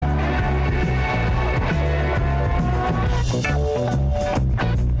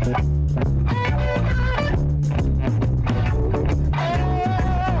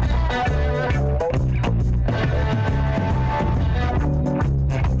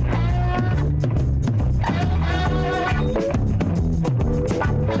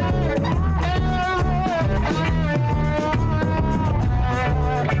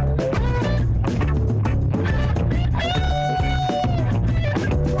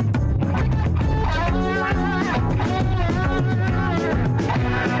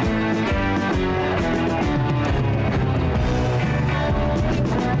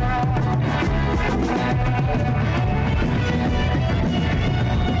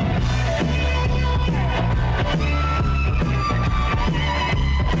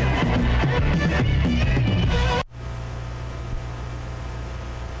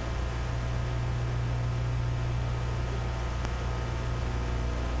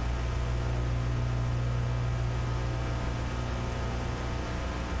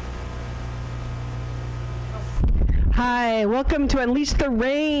Hi, welcome to Unleash the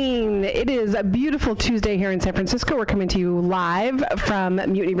Rain. It is a beautiful Tuesday here in San Francisco. We're coming to you live from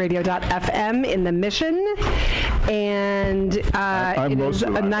MutinyRadio.fm in the Mission. And I'm it is a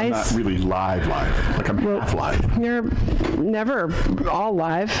nice... I'm not really live. Like I'm half live. You're never all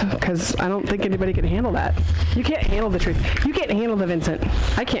live because I don't think anybody can handle that. You can't handle the truth. You can't handle the Vincent.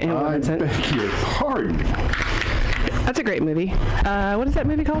 I can't handle the Vincent. I beg your pardon. That's a great movie. What is that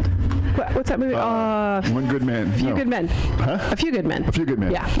movie called? What's that movie? One Good Man. A Few Good Men. Huh? A Few Good Men. A Few Good Men.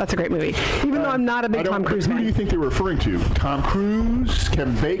 Yeah, that's a great movie. Even though I'm not a big Tom Cruise fan. Who do you think they were referring to? Tom Cruise?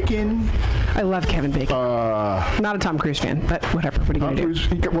 Kevin Bacon? I love Kevin Bacon. Not a Tom Cruise fan, but whatever. What are you going to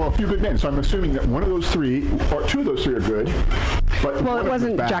do? Well, A Few Good Men. So I'm assuming that one of those three, or two of those three are good. But well, it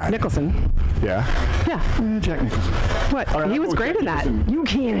wasn't Jack Nicholson. Yeah? Yeah. Jack Nicholson. What? Right, he was great in that. You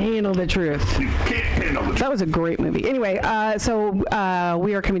can't handle the truth. You can't handle the truth. That was a great movie. Anyway, so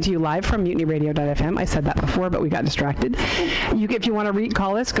we are coming to you live from MutinyRadio.fm. I said that before, but we got distracted. If you want to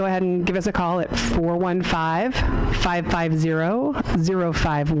call us, go ahead and give us a call at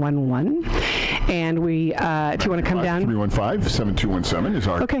 415-550-0511. And if you want to come down... 315-7217 is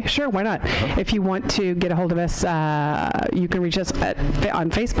our... Okay, sure, why not? If you want to get a hold of us, you can reach us on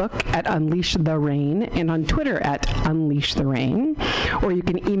Facebook at Unleash the Rain and on Twitter at Unleash the Rain. Or you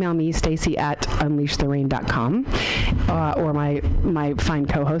can email me, Stacy, at unleashtherain.com, or my fine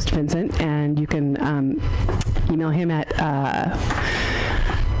co-host, Vincent, and you can email him at...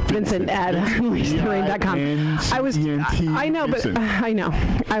 Vincent at unleashtherain.com. I know.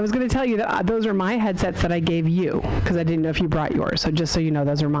 I was going to tell you that those are my headsets that I gave you because I didn't know if you brought yours. So just so you know,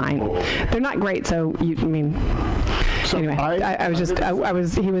 those are mine. They're not great. So anyway, he was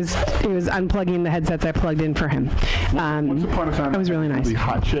unplugging the headsets I plugged in for him. Once upon a time, it was really nice. The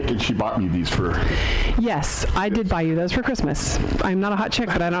hot chick, and she bought me these for. Yes, I did buy you those for Christmas. I'm not a hot chick,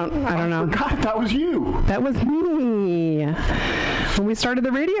 but I don't know. God, that was you. That was me. When we started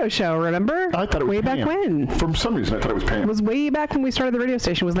the radio show, remember? I thought it was way Pam. Back when. For some reason, I thought it was Pam. It was way back when we started the radio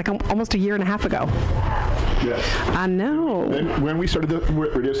station. It was like almost a year and a half ago. Yes. I know. Then when we started the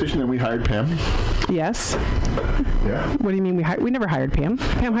radio station, then we hired Pam. Yes. Yeah. What do you mean we never hired Pam?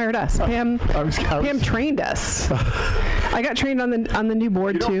 Pam hired us. Pam trained us. I got trained on the new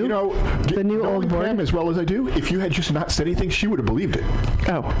board too. The new old board. Pam as well as I do. If you had just not said anything, she would have believed it.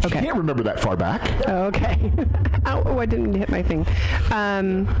 Oh, okay. She can't remember that far back. Oh, okay. I didn't hit my thing.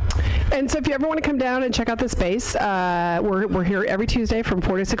 And so if you ever want to come down and check out the space, we're here every Tuesday from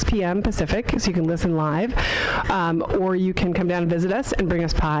 4 to 6 p.m. Pacific, so you can listen live. Or you can come down and visit us and bring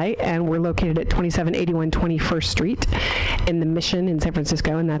us pie. And we're located at 2781 21st Street in the Mission in San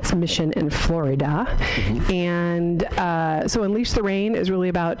Francisco, and that's Mission in Florida. Mm-hmm. And so Unleash the Rain is really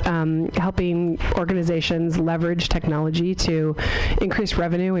about helping organizations leverage technology to increase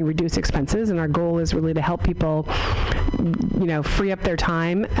revenue and reduce expenses. And our goal is really to help people, free up their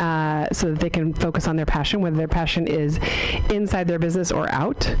time so that they can focus on their passion, whether their passion is inside their business or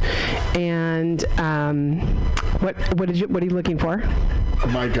out. And what are you looking for?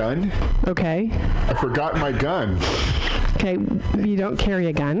 My gun. Okay. I forgot my gun. Okay, you don't carry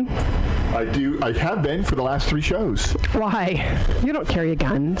a gun. I do. I have been for the last 3 shows. Why? You don't carry a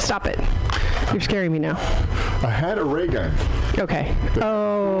gun. Stop it. You're scaring me now. I had a ray gun. Okay.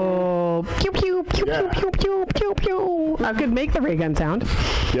 Oh, pew pew pew pew pew pew pew pew. I could make the ray gun sound.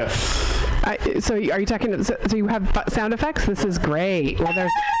 Yes. So are you talking? So you have sound effects? This is great. Well,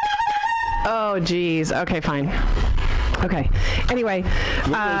 there's. Oh, geez. Okay, fine. Okay. Anyway.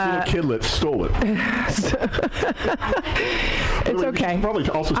 Little kidlets stole it. It's okay. Probably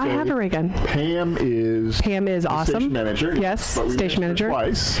also I have a ray gun. Pam is awesome. Station manager. Yes, station manager.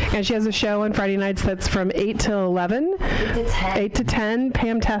 Twice. And she has a show on Friday nights that's from 8 till 11. 8 to 10.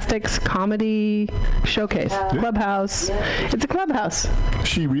 Pam-tastic's comedy showcase. Clubhouse. Yeah. It's a clubhouse.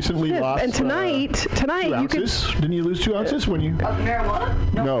 She recently lost. And tonight you could. Didn't you lose 2 ounces when you? Marijuana?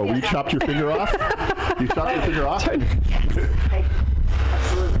 No, you chopped your finger off. You chopped your finger off. Absolutely.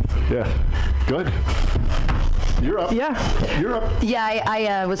 Yeah. Good. You're up. Yeah. You're up. Yeah,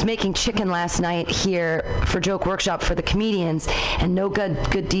 I was making chicken last night here for Joke Workshop for the comedians, and no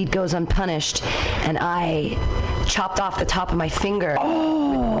good deed goes unpunished. And I chopped off the top of my finger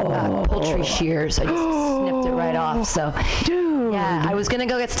with poultry shears. I just snipped it right off. So. Yeah, I was gonna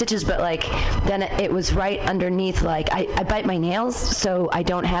go get stitches, but then it was right underneath. I bite my nails, so I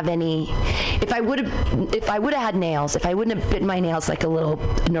don't have any. If I would have had nails, if I wouldn't have bitten my nails like a little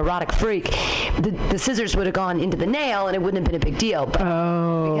neurotic freak, the scissors would have gone into the nail, and it wouldn't have been a big deal. But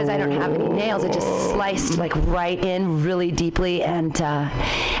because I don't have any nails, it just sliced like right in really deeply, and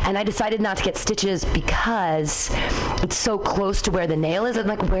I decided not to get stitches because it's so close to where the nail is. I'm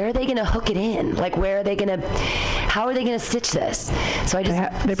like, where are they going to hook it in? Like, how are they going to stitch this? So I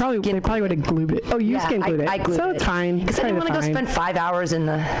just they probably would have glued it. Oh, you skin glued it. I glued so it. it's fine. Because I didn't want to go spend 5 hours in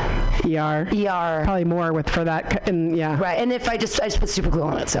the ER. Probably more for that. And yeah. Right. And if I just put super glue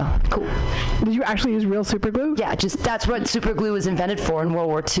on it, so cool. Did you actually use real super glue? Yeah, that's what super glue was invented for in World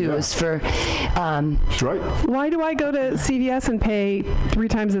War II. Yeah. Is for. That's right. Why do I go to CVS and pay 3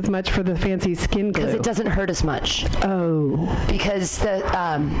 times as much for the fancy skin glue? Because it doesn't hurt as much. Oh. Because the.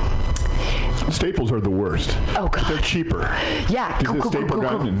 Staples are the worst. Oh, God. They're cheaper. Yeah. Cool.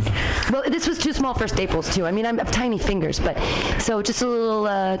 Well, this was too small for staples, too. I mean, I have tiny fingers, but so just a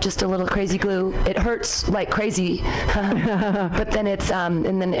little crazy glue. It hurts like crazy, but then it's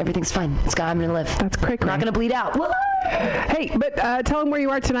and then everything's fine. I'm gonna live. That's quick. I'm not gonna bleed out. Whoa! Hey, but tell them where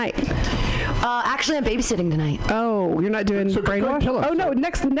you are tonight. Actually, I'm babysitting tonight. Oh, you're not doing brainwash? Oh, no,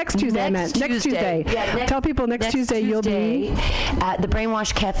 next Tuesday. Next Tuesday. Yeah, tell people next Tuesday you'll be at the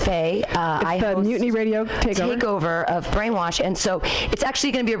Brainwash Cafe. It's the Mutiny Radio takeover of Brainwash, and so it's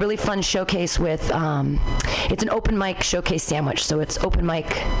actually going to be a really fun showcase with. It's an open mic showcase sandwich, so it's open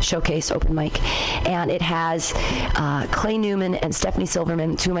mic showcase, and it has Clay Newman and Stephanie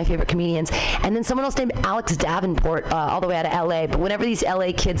Silverman, 2 of my favorite comedians, and then someone else named Alex Davenport, all the way out of LA. But whenever these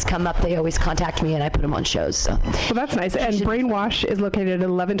LA kids come up, they always contact me and I put them on shows. So. Well, that's nice. And Brainwash is located at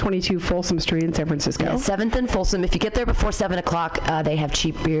 1122 Folsom Street in San Francisco. Yeah, 7th and Folsom. If you get there before 7 o'clock, they have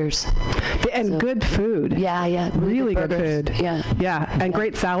cheap beers. And good food. Yeah. Really good food. Yeah. And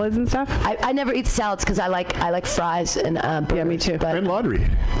great salads and stuff. I never eat salads because I like fries and burgers. Yeah, me too. And laundry.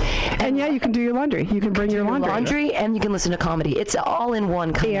 And you can do your laundry. You can bring your laundry. And you can listen to comedy. It's all in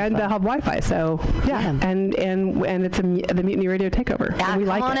one. And they'll have Wi-Fi. So and it's the Mutiny Radio takeover. Yeah, and we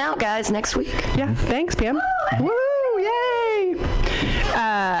come on out, guys, next week. Yeah, thanks, Pam. Woo! Yay!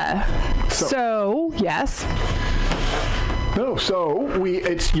 So yes. No, so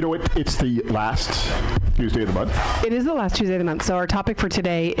it's the last Tuesday of the month. It is the last Tuesday of the month. So our topic for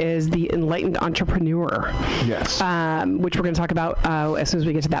today is the enlightened entrepreneur. Yes. Which we're going to talk about as soon as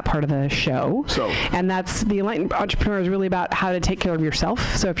we get to that part of the show. And that's the enlightened entrepreneur is really about how to take care of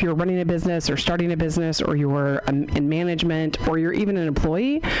yourself. So if you're running a business or starting a business or you're in management or you're even an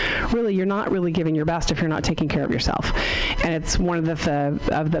employee, really you're not really giving your best if you're not taking care of yourself. And it's one of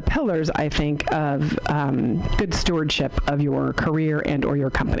the pillars, I think, of good stewardship of your career and or your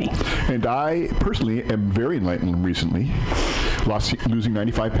company. And I personally am very enlightened recently, losing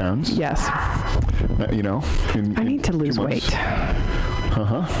 95 pounds. Yes. I need to lose weight.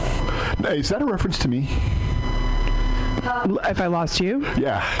 Is that a reference to me? If I lost you?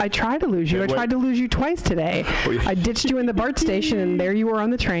 Yeah. I tried to lose you. I tried to lose you twice today. I ditched you in the BART station, and there you were on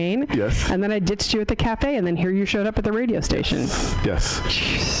the train. Yes. And then I ditched you at the cafe, and then here you showed up at the radio station. Yes.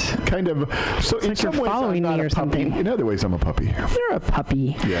 Jeez. Kind of. So it's in like some you're ways following me or something. In other ways, I'm a puppy. You're a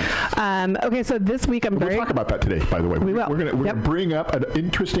puppy. Yeah. Okay, so this week we'll talk about that today, by the way. We will. We're gonna bring up an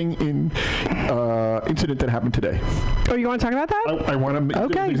interesting incident that happened today. Oh, you want to talk about that? I want to.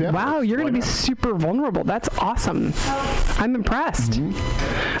 Okay. Wow, you're going to be super vulnerable. That's awesome. I'm impressed.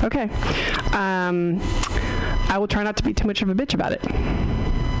 Mm-hmm. Okay. I will try not to be too much of a bitch about it.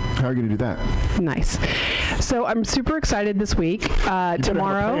 How are you going to do that? Nice. So I'm super excited this week.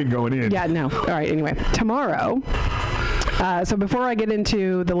 Tomorrow. Have a plan going in. Yeah, no. All right, anyway. Tomorrow. So before I get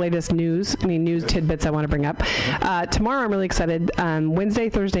into the latest news tidbits I want to bring up, tomorrow I'm really excited. Wednesday,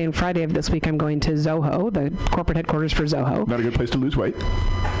 Thursday, and Friday of this week I'm going to Zoho, the corporate headquarters for Zoho. Not a good place to lose weight.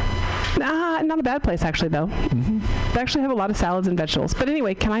 Not a bad place, actually, though. Mm-hmm. They actually have a lot of salads and vegetables. But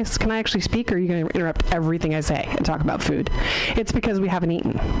anyway, can I actually speak, or are you going to interrupt everything I say and talk about food? It's because we haven't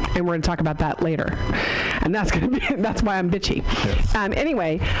eaten, and we're going to talk about that later. And that's why I'm bitchy. Yes.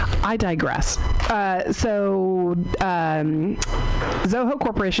 Anyway, I digress. Zoho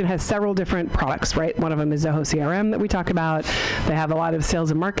Corporation has several different products, right? One of them is Zoho CRM that we talk about. They have a lot of sales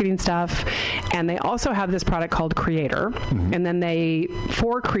and marketing stuff. And they also have this product called Creator. Mm-hmm. And then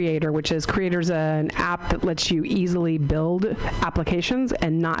for Creator, which is Creator's an app that lets you easily build applications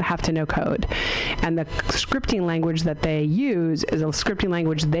and not have to know code. And the scripting language that they use is a scripting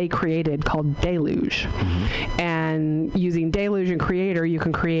language they created called Deluge. Mm-hmm. And using Deluge and Creator, you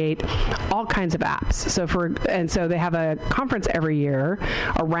can create all kinds of apps. So they have a conference every year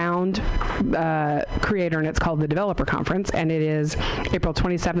around Creator, and it's called the Developer Conference, and it is April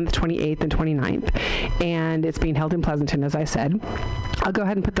 27th, 28th, and 29th. And it's being held in Pleasanton, as I said. I'll go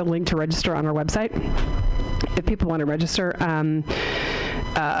ahead and put the link to register on our website if people want to register.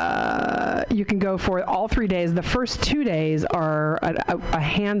 you can go for all 3 days. The first 2 days are a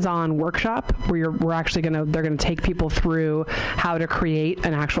hands-on workshop where they're gonna take people through how to create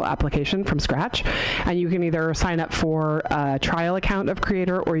an actual application from scratch, and you can either sign up for a trial account of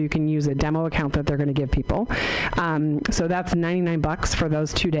Creator or you can use a demo account that they're going to give people. So that's $99 for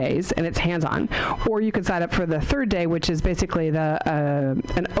those 2 days, and it's hands-on. Or you could sign up for the third day, which is basically an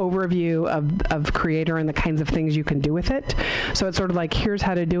overview of Creator and the kinds of things you can do with it. So it's sort of like, here's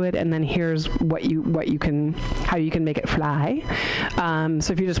how to do it, and then here's how you can make it fly.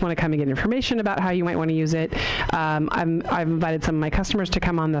 So if you just want to come and get information about how you might want to use it, I've invited some of my customers to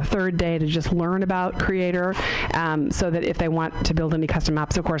come on the third day to just learn about Creator, so that if they want to build any custom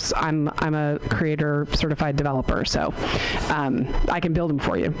apps, of course, I'm a Creator certified developer, so I can build them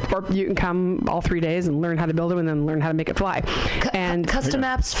for you. Or you can come all 3 days and learn how to build them and then learn how to make it fly. And custom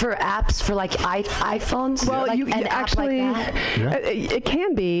apps for like iPhones? Well, like you actually, like that? It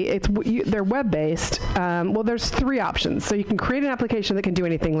can be. They're web-based. Well, there's 3 options. So you can create an application that can do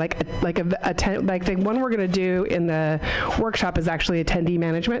anything, like the one we're going to do in the workshop is actually attendee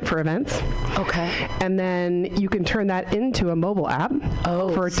management for events. Okay. And then you can turn that into a mobile app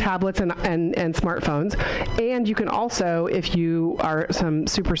for tablets and smartphones. And you can also, if you are some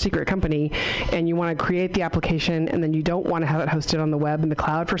super secret company and you want to create the application and then you don't want to have it hosted on the web in the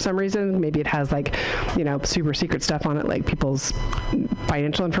cloud for some reason, maybe it has super secret stuff on it, like people's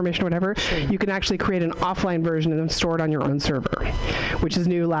financial information or whatever, you can actually create an offline version and then store it on your own server, which is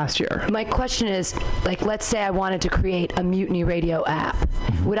new last year. My question is, let's say I wanted to create a Mutiny Radio app.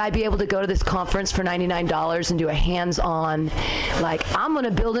 Would I be able to go to this conference for $99 and do a hands-on, I'm going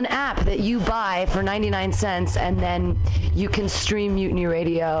to build an app that you buy for 99 cents and then you can stream Mutiny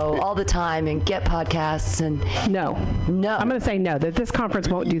Radio all the time and get podcasts and... No. I'm going to say no, that this conference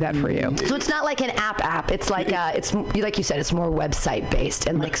won't do that for you. So it's not like an app. It's like like you said, it's more website based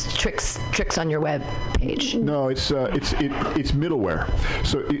and tricks on your web page. No, it's middleware.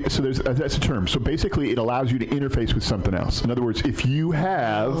 So that's a term. So basically, it allows you to interface with something else. In other words, if you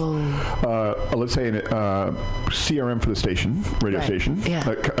have, let's say, a CRM for the radio station,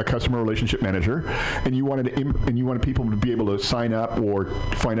 a customer relationship manager, and you wanted people to be able to sign up or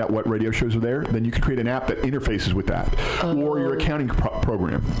find out what radio shows are there, then you could create an app that interfaces with that, or your accounting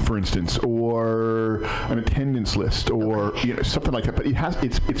program, for instance, or an attendance list, or something like that. But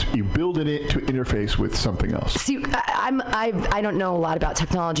it's you build it to interface with something else. See, I don't know a lot about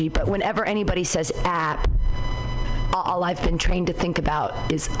technology, but whenever anybody says app, all I've been trained to think about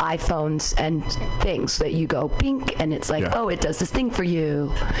is iPhones and things that you go pink and it's like, it does this thing for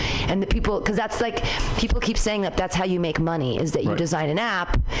you. And the people, because that's people keep saying that's how you make money, is that you design an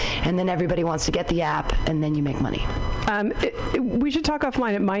app and then everybody wants to get the app and then you make money. We should talk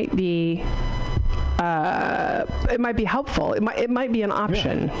offline. It might be... it might be helpful. It might be an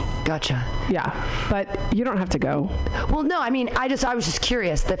option. Yeah. Gotcha. Yeah, but you don't have to go. Well, no, I mean, I was just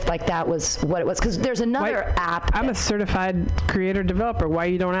curious if that was what it was, because there's another app. I'm a certified creator developer. Why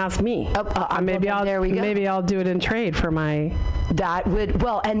you don't ask me? Maybe I'll do it in trade for my. That would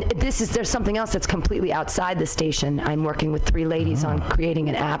and there's something else that's completely outside the station. I'm working with 3 ladies on creating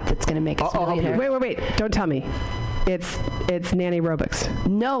an app that's going to make us millionaires. Wait! Don't tell me. It's Nanny Robotics.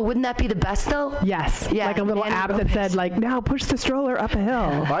 No, wouldn't that be the best though? Yes. Yeah. Like a little app that said now push the stroller up a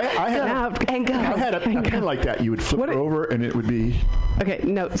hill. I had a pen like that. You would flip it over and it would be. Okay,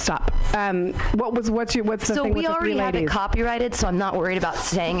 no, stop. What's the thing with the 3 ladies? So we already have it copyrighted, so I'm not worried about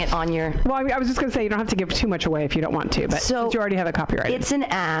saying it on your. Well, I was just going to say you don't have to give too much away if you don't want to, but since you already have it copyrighted. It's an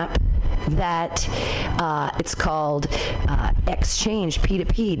app that it's called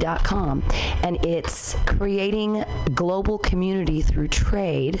exchangeP2P.com, and it's creating global community through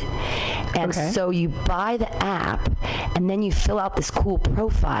trade. And so you buy the app and then you fill out this cool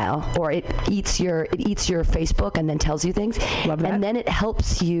profile, or it eats your Facebook and then tells you things. Love that. And then it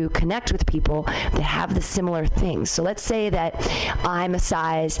helps you connect with people that have the similar things. So let's say that I'm a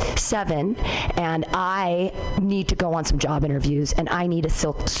size 7 and I need to go on some job interviews and I need a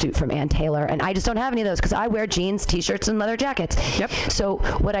silk suit from Ann Taylor, and I just don't have any of those because I wear jeans, t-shirts, and leather jackets. Yep. So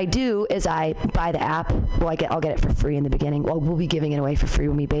what I do is I buy the app. Well, I'll get it for free in the beginning. Well, we'll be giving it away for free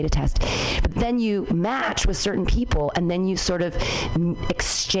when we beta test. But then you match with certain people, and then you sort of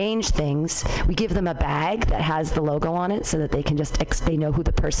exchange things. We give them a bag that has the logo on it so that they can they know who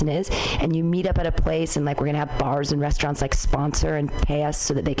the person is. And you meet up at a place, and we're going to have bars and restaurants sponsor and pay us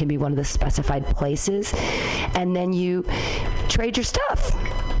so that they can be one of the specified places. And then you trade your stuff.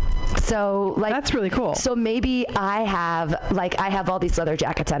 So that's really cool. So maybe I have all these leather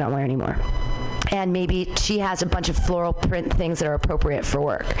jackets I don't wear anymore. and maybe she has a bunch of floral print things that are appropriate for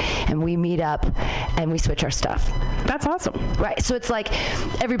work, and we meet up and we switch our stuff. That's awesome. Right. So it's like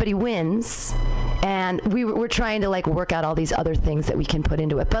everybody wins, and we're trying to like work out all these other things that we can put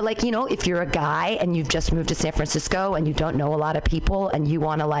into it. But like, you know, if you're a guy and you've just moved to San Francisco and you don't know a lot of people and you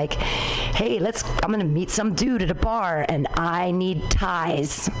want to like, hey, I'm going to meet some dude at a bar and I need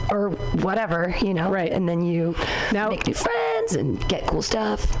ties or whatever, you know. Right. And then you make new friends and get cool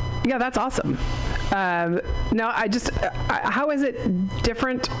stuff. Yeah, that's awesome. Now, how is it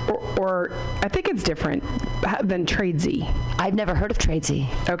different, or I think it's different than Tradesy? I've never heard of Tradesy.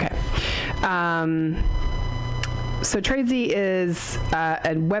 Okay. So Tradesy is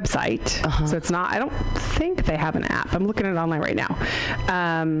a website. So it's not, I don't think they have an app. I'm looking at it online right now.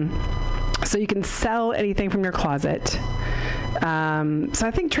 So you can sell anything from your closet. So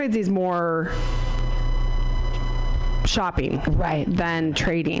I think Tradesy is more shopping than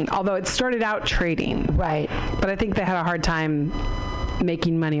trading, although it started out trading, but I think they had a hard time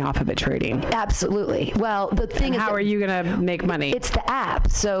making money off of it trading. Absolutely. Well, the thing is, how are you going to make money? It's the app.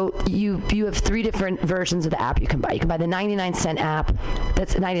 So you have 3 different versions of the app you can buy. You can buy the 99-cent app.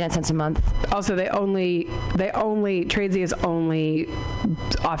 That's 99 cents a month. Also, Tradesy is only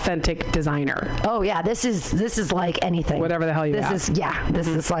authentic designer. Oh yeah, this is like anything. Whatever the hell you have. This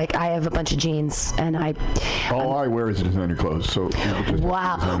is like, I have a bunch of jeans and all I wear is designer clothes. So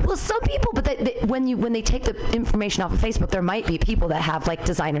wow. Well, some people, but when they take the information off of Facebook, there might be people that have like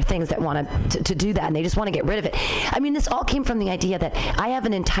designer things that want to do that, and they just want to get rid of it. I mean, this all came from the idea that I have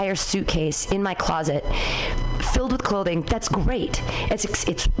an entire suitcase in my closet filled with clothing that's great.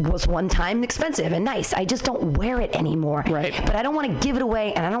 It was one time expensive and nice. I just don't wear it anymore. Right. But I don't want to give it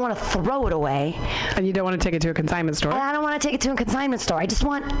away, and I don't want to throw it away. And you don't want to take it to a consignment store. And I don't want to take it to a consignment store. I just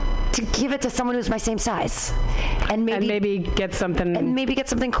want to give it to someone who's my same size, and maybe get something. And maybe get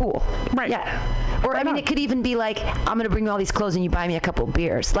something cool. Right. Yeah. Or I mean, it could even be like, I'm going to bring you all these clothes and you buy me a couple of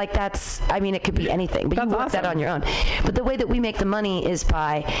beers. Like it could be anything, but you work that on your own. But the way that we make the money is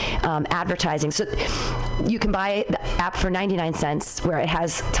by advertising. So you can buy the app for 99 cents where it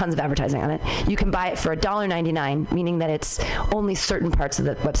has tons of advertising on it. You can buy it for $1.99, meaning that it's only certain parts of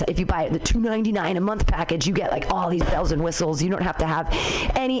the website. If you buy the $2.99 a month package, you get like all these bells and whistles. You don't have to have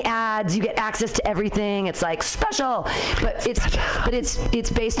any ads. You get access to everything. It's like special, but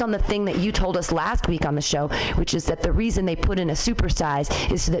it's based on the thing that you told us last week on the show, which is that the reason they put in a super size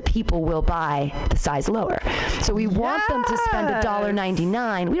is so that people will buy the size lower. So we want them to spend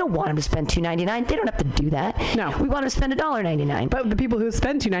 $1.99. We don't want them to spend $2.99. They don't have to do that. No. We want them to spend $1.99. But the people who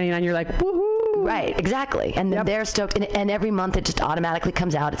spend $2.99, you're like, woohoo. Right, exactly. And then they're stoked. And every month it just automatically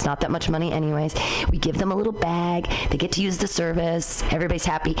comes out. It's not that much money anyways. We give them a little bag. They get to use the service. Everybody's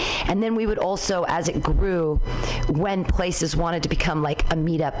happy. And then we would also, as it grew, when places wanted to become like a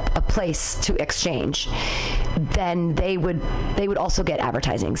meetup, a place to exchange, then they would also get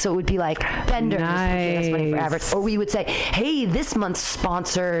advertising. So it would be like vendors would give us money for advertising. Or we would say, hey, this month's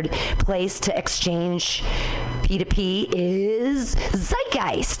sponsored place to exchange P2P is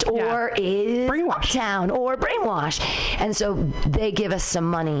Zeitgeist or is Brainwash. Uptown or Brainwash. And so they give us some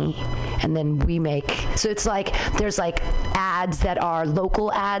money, and then we make, so it's like there's like ads that are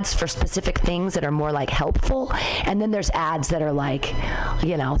local ads for specific things that are more like helpful, and then there's ads that are like,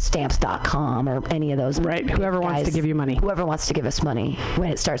 you know, stamps.com or any of those. Right. Whoever wants to give you money. Whoever wants to give us money when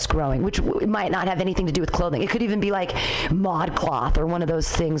it starts growing, which might not have anything to do with clothing. It could even be like ModCloth or one of those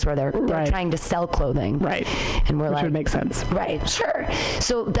things where they're trying to sell clothing. Right. And we're which would make sense. Right, sure.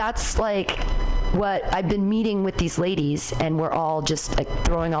 So that's like what I've been meeting with these ladies, and we're all just like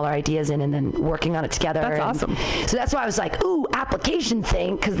throwing all our ideas in and then working on it together. That's awesome. So that's why I was like, ooh, application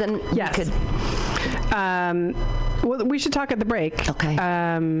thing, because then we could. Well, we should talk at the break. Okay.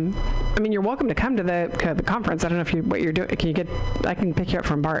 I mean, you're welcome to come to the conference. I don't know what you're doing. I can pick you up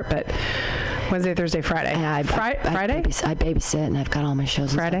from BART, but Wednesday, Thursday, Friday. Friday? I babysit, and I've got all my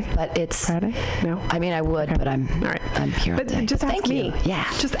shows. Friday? But it's Friday? No. I mean, I would, but I'm all right. I'm here. But just ask me. You.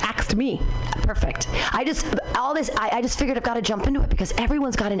 Yeah. Just ask me. Perfect. I just figured I've got to jump into it because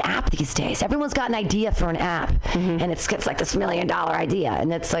everyone's got an app these days. Everyone's got an idea for an app, and it's like this $1 million idea,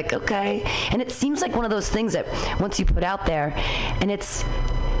 and it's like, okay, and it seems like one of those things that once you put out there, and it's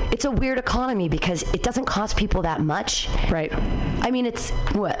a weird economy because it doesn't cost people that much. Right. I mean, it's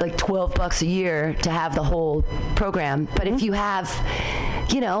like $12 a year to have the whole program, but if you have,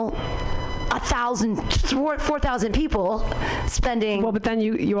 4,000 people spending. Well, but then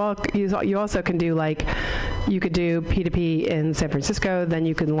you also can do like you could do P2P in San Francisco, then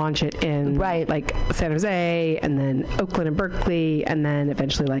you can launch it in like San Jose, and then Oakland and Berkeley, and then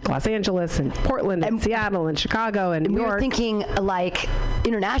eventually like Los Angeles and Portland and Seattle and Chicago and New York. We were thinking like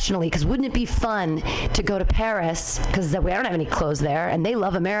internationally, because wouldn't it be fun to go to Paris, because we don't have any clothes there, and they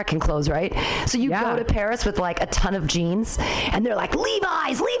love American clothes, right? So you go to Paris with like a ton of jeans, and they're like,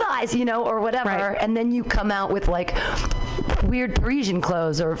 Levi's, or whatever, and then you come out with like weird Parisian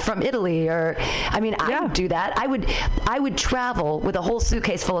clothes or from Italy, or I would do that. I would travel with a whole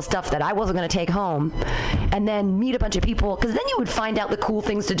suitcase full of stuff that I wasn't going to take home, and then meet a bunch of people, because then you would find out the cool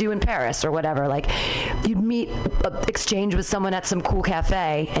things to do in Paris or whatever. Like you'd meet, exchange with someone at some cool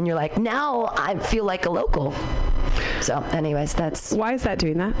cafe, and you're like, now I feel like a local. So anyways, that's... Why is that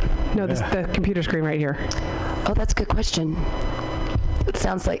doing that? No, the computer screen right here. Oh, that's a good question.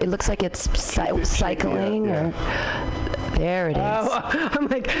 It looks like it's cycling or... There it is. Oh, I'm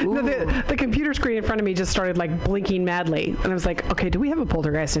like, the computer screen in front of me just started like blinking madly. And I was like, okay, do we have a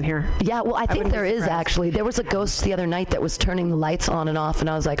poltergeist in here? Yeah, well, I think there is actually. There was a ghost the other night that was turning the lights on and off. And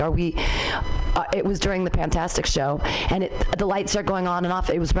I was like, it was during the Fantastic Show. And the lights are going on and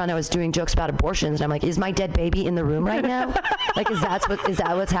off. It was when I was doing jokes about abortions. And I'm like, is my dead baby in the room right now? Like, is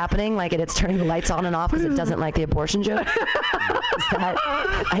that what's happening? Like, it's turning the lights on and off because it doesn't like the abortion joke?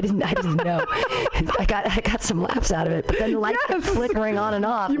 I didn't know. I got some laughs out of it. But then the lights kept flickering on and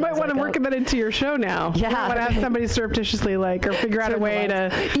off. You might want to work that into your show now. Yeah. You might want to have somebody surreptitiously or figure out a way to...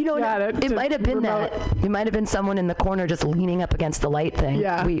 it might have been that. It might have been someone in the corner just leaning up against the light thing.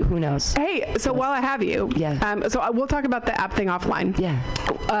 Yeah. Who knows? Hey, so while I have you, so we'll talk about the app thing offline. Yeah.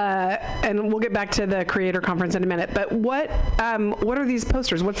 And we'll get back to the creator conference in a minute. But what are these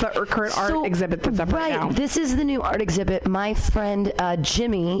posters? What's the current art exhibit that's up right now? Right. This is the new art exhibit. My friend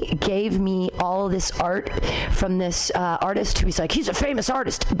Jimmy gave me all of this art from this artist who's like, he's a famous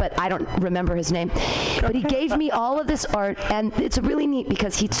artist, but I don't remember his name. But he gave me all of this art, and it's really neat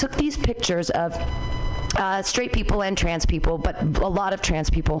because he took these pictures of straight people and trans people, but a lot of trans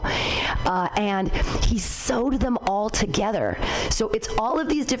people, and he sewed them all together. So it's all of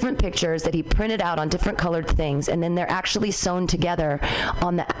these different pictures that he printed out on different colored things, and then they're actually sewn together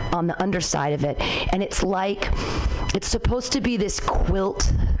on the underside of it. And it's supposed to be this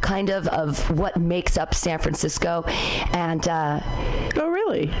quilt kind of what makes up San Francisco. And oh,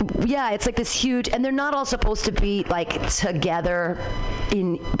 really? Yeah, it's like this huge, and they're not all supposed to be like together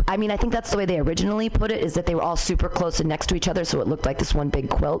I think that's the way they originally put it, is that they were all super close and next to each other, so it looked like this one big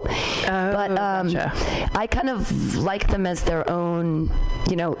quilt. Gotcha. I kind of like them as their own,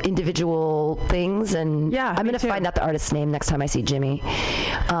 individual things, and I'm going to find out the artist's name next time I see Jimmy.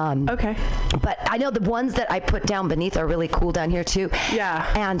 Okay. But I know the ones that I put down beneath are really cool down here too. Yeah.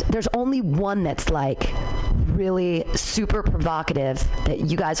 And there's only one that's like really super provocative that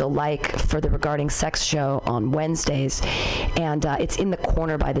you guys will like for the Regarding Sex show on Wednesdays, and it's in the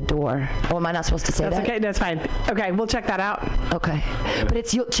corner by the door. Oh, am I not supposed to say that? That's okay. That's fine. Okay, we'll check that out. Okay, but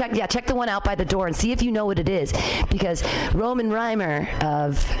check the one out by the door and see if you know what it is, because Roman Reimer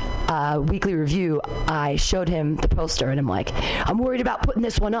of Weekly Review, I showed him the poster and I'm like, I'm worried about putting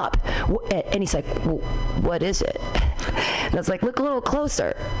this one up, and he's like, well, what is it? And I was like, look a little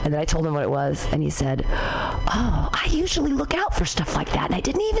closer. And then I told him what it was, and he said, oh, I usually look out for stuff like that, and I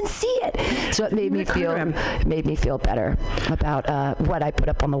didn't even see it. So it made me feel better about what I put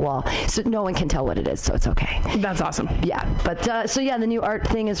up on the wall. So no one can tell what it is, so it's okay. That's awesome. Yeah, but the new art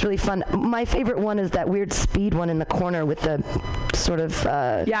thing is really fun. My favorite one is that weird speed one in the corner with the sort of...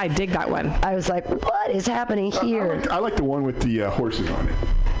 yeah, I dig that one. I was like, what is happening here? I like the one with the horses on it.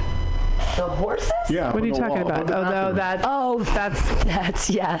 The horses? Yeah. What are you talking about? That's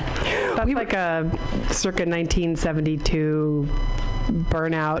like a circa 1972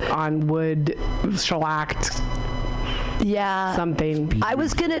 burnout on wood shellacked. Yeah. Something. I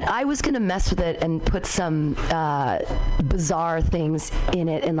was gonna mess with it and put some bizarre things in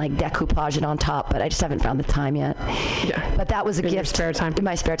it and like decoupage it on top, but I just haven't found the time yet. Yeah. But that was a gift. Your spare time. In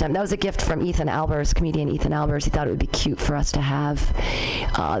my spare time. That was a gift from Ethan Albers, comedian Ethan Albers. He thought it would be cute for us to have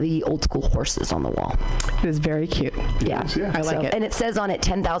the old school horses on the wall. It is very cute. Yeah. I like it. And it says on it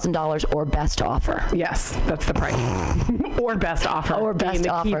 $10,000 or best offer. Yes, that's the price. Or best offer. Or best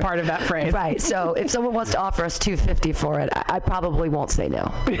offer. The key part of that phrase. Right. So if someone wants to offer us $250 for it, I probably won't say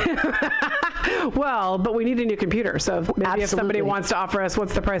no. Well, but we need a new computer. So maybe if somebody wants to offer us,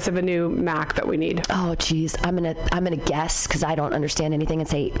 what's the price of a new Mac that we need? Oh, geez, I'm gonna guess because I don't understand anything and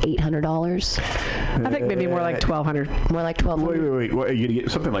say $800. I think maybe more like $1,200. More like $1,200. Wait. What, are you gonna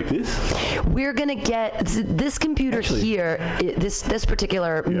get something like this? We're gonna get this computer here. This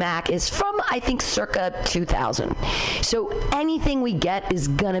particular Mac is from I think circa 2000. So anything we get is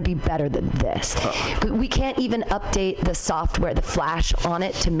gonna be better than this. We can't even update the software, the Flash on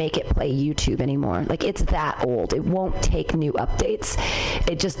it to make it play YouTube anymore. Like it's that old. It won't take new updates.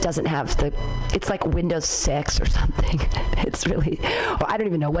 It just doesn't have it's like Windows 6 or something. It's really, I don't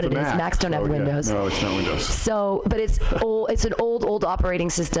even know what it is. Macs don't have Windows. No, it's not Windows. So, but it's old. It's an old operating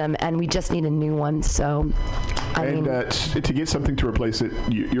system, and we just need a new one. So, I mean, to get something to replace it,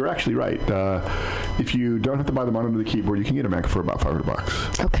 you're actually right. If you don't have to buy the monitor and the keyboard, you can get a Mac for about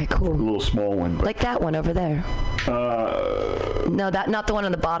 $500. Okay, cool. A little small one. Like that one over there. No, not the one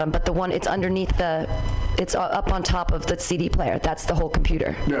on the bottom, but the one it's underneath it's up on top of the CD player. That's the whole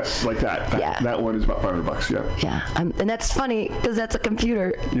computer. Yes, like that. That one is about $500. Yeah. Yeah, and that's funny because that's a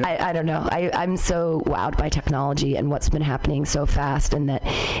computer. Yeah. I don't know. I'm so wowed by technology and what's been happening so fast, and that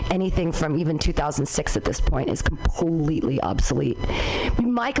anything from even 2006 at this point is completely obsolete.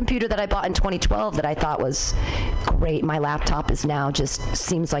 My computer that I bought in 2012 that I thought was great, my laptop is now just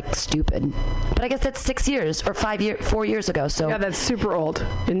seems like stupid. But I guess that's 6 years or 4 years ago. So yeah, that's super old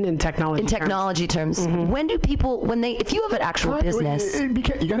in technology. In technology terms. Mm-hmm. When do people if you have an actual business, you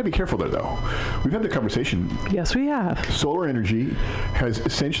got to be careful there, though. We've had the conversation. Yes, we have. Solar energy has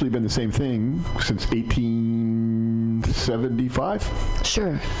essentially been the same thing since 1875.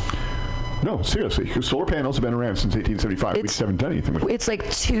 Sure. No, seriously. Solar panels have been around since 1875. We just haven't done anything with it. It's like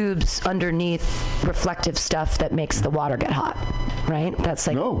tubes underneath reflective stuff that makes the water get hot, right? That's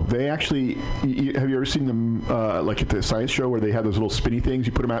like... No, they actually... have you ever seen them like at the science show where they have those little spinny things?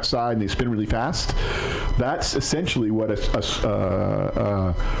 You put them outside and they spin really fast? That's essentially what a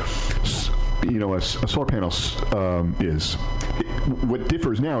solar panel is. What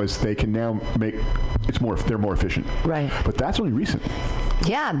differs now is they can now make... they're more efficient. Right. But that's only recent.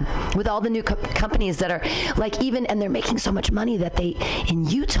 Yeah, with all the new companies that are like and they're making so much money that in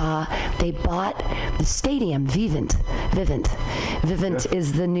Utah, they bought the stadium, Vivint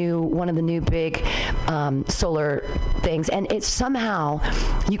is one of the new big solar things. And it's somehow,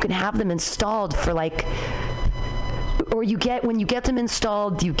 you can have them installed for like, or when you get them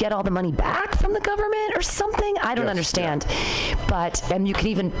installed, do you get all the money back from the government or something? I don't understand. Yeah. And you can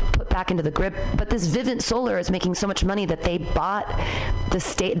even put back into the grid. But this Vivint Solar is making so much money that they bought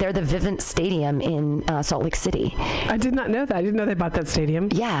they're the Vivint Stadium in Salt Lake City. I did not know that. I didn't know they bought that stadium.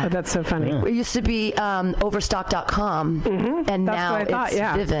 Yeah. Oh, that's so funny. Yeah. It used to be Overstock.com, and that's now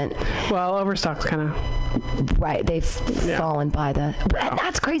it's Vivint. Well, Overstock's kind of... Right, they've fallen by the... And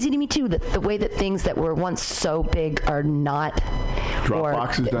that's crazy to me, too, the way that things that were once so big are not...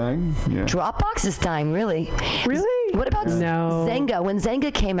 Dropbox is dying? Yeah. Dropbox is dying, really? Really? What about Zynga? When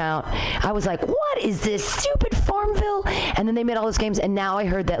Zynga came out, I was like, what is this stupid Farmville? And then they made all those games, and now I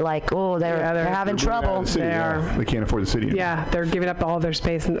heard that, they're having trouble. They can't afford the city anymore. Yeah, they're giving up all their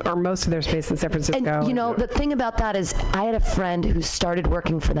space, or most of their space in San Francisco. And, the thing about that is I had a friend who started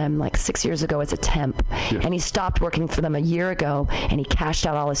working for them 6 years ago as a temp, and he stopped working for them a year ago, and he cashed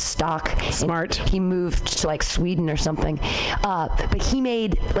out all his stock. Smart. He moved to, Sweden or something. But he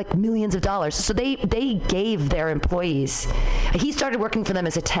made, millions of dollars. So they gave their employees. He started working for them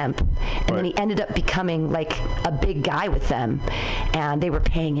as a temp, and then he ended up becoming a big guy with them, and they were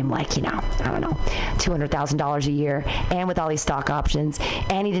paying him I don't know, $200,000 a year, and with all these stock options,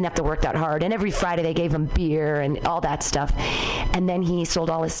 and he didn't have to work that hard. And every Friday they gave him beer and all that stuff, and then he sold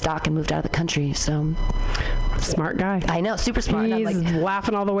all his stock and moved out of the country. So. Smart guy. I know, super smart. He's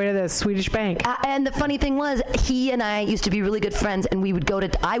laughing all the way to the Swedish bank. And the funny thing was, he and I used to be really good friends, and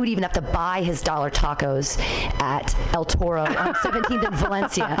I would even have to buy his dollar tacos at El Toro on 17th and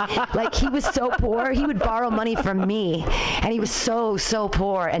Valencia. He was so poor, he would borrow money from me, and he was so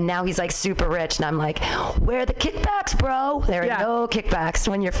poor, and now he's super rich, and I'm like, where are the kickbacks, bro? There are no kickbacks.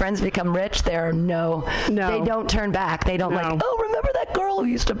 When your friends become rich, there are no. They don't turn back. They don't remember that girl who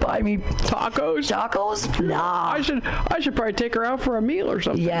used to buy me tacos? No. I should probably take her out for a meal or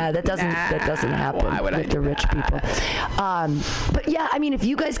something. Yeah, that doesn't happen with the rich people. But yeah, if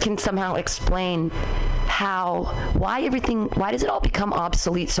you guys can somehow explain why does it all become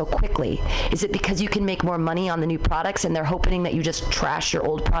obsolete so quickly? Is it because you can make more money on the new products and they're hoping that you just trash your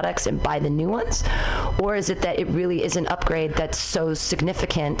old products and buy the new ones? Or is it that it really is an upgrade that's so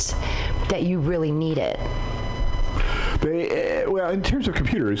significant that you really need it? Well, in terms of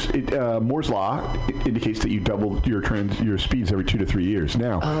computers, Moore's law indicates that you double your speeds every 2 to 3 years.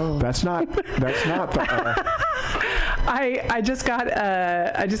 Now, that's not. I just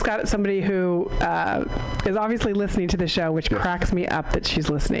got somebody who is obviously listening to the show, which cracks me up that she's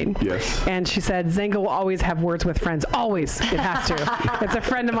listening. Yes. And she said Zynga will always have Words with Friends. Always, it has to. It's a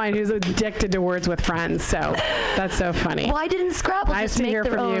friend of mine who's addicted to Words with Friends. So that's so funny. Why didn't Scrabble nice just to make hear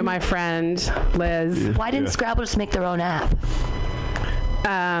their from own? you, my friend Liz. Why didn't Scrabble just make their own app?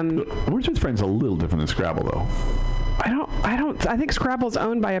 Words with Friends is a little different than Scrabble, though. I think Scrabble's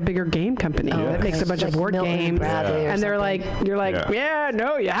owned by a bigger game company that makes a bunch of board games. And they're like, you're like,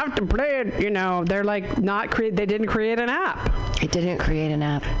 no, you have to play it. You know, they're like they didn't create an app. It didn't create an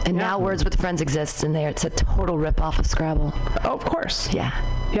app. And now Words with Friends exists, and it's a total rip-off of Scrabble. Oh, of course. Yeah.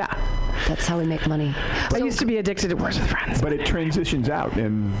 Yeah. That's how we make money. I used to be addicted to Words with Friends. But it transitions out.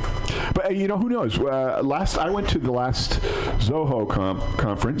 But who knows? I went to the last Zoho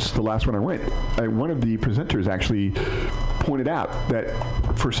conference, the last one I went. One of the presenters actually pointed out that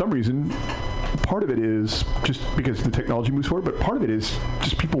for some reason, part of it is just because the technology moves forward, but part of it is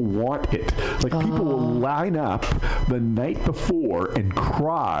just people want it. Like people will line up the night before and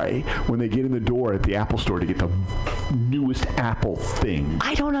cry when they get in the door at the Apple store to get the newest Apple thing.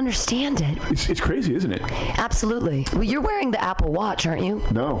 I don't understand it. It's crazy, isn't it? Absolutely. Well, you're wearing the Apple Watch, aren't you?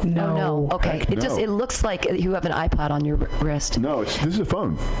 No. Oh, no. Okay. Heck no. It looks like you have an iPod on your wrist. No, this is a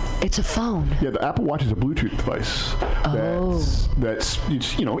phone. It's a phone. Yeah, the Apple Watch is a Bluetooth device. That's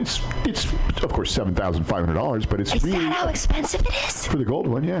it's of course $7,500, but it's really that how expensive it is? for the gold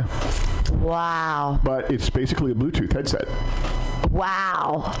one, yeah. Wow. But it's basically a Bluetooth headset.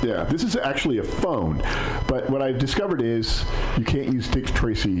 Wow. Yeah, this is actually a phone. But what I've discovered is you can't use Dick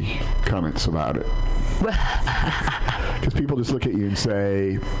Tracy comments about it. Because people just look at you and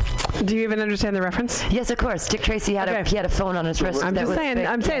say... Do you even understand the reference? Yes, of course. Dick Tracy had a phone on his wrist. I'm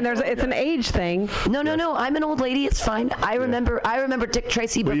saying it's an age thing. No. I'm an old lady. It's fine. I remember Dick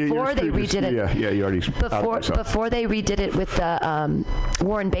Tracy before they redid it. Yeah, you already before they redid it with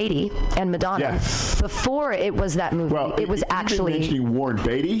Warren Beatty and Madonna. Yes. Before it was that movie, it was actually mentioning Warren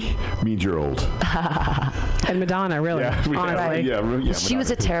Beatty means you're old. And Madonna, really, honestly. Yeah, she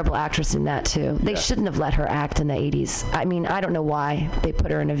was a terrible actress in that too. They shouldn't have let her act in the 80s. I mean, I don't know why they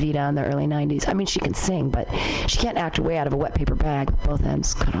put her in Evita in the early 90s. I mean, she can sing, but she can't act her way out of a wet paper bag with both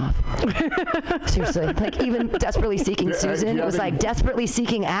ends cut off. Seriously, like even Desperately Seeking Susan was like desperately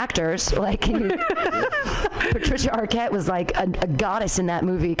seeking actors. Like Patricia Arquette was like a goddess in that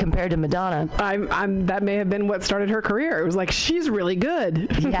movie compared to Madonna. That may have been what started her career. It was like, she's really good.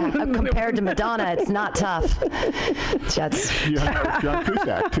 Yeah, compared to Madonna, it's not tough. That's John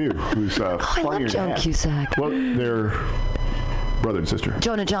Cusack too, who's I love Joan Cusack. Well, they're brother and sister.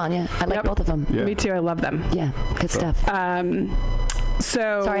 Joan and John, yeah. I like both of them. Yeah. Me too. I love them. Yeah, good stuff.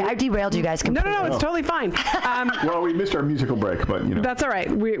 So sorry, I derailed you guys completely. No, it's totally fine. Well, we missed our musical break, but that's all right.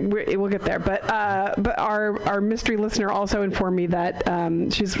 We'll get there. But our mystery listener also informed me that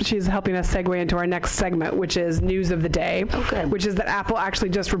she's helping us segue into our next segment, which is news of the day. Oh, good. Which is that Apple actually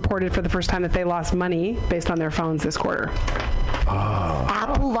just reported for the first time that they lost money based on their phones this quarter.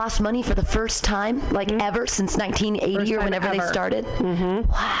 Apple lost money for the first time, ever since 1980 or whenever they started. Mm-hmm.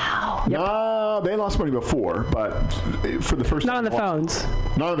 Wow. Yep. No, they lost money before, but for the first time. Not on the phones.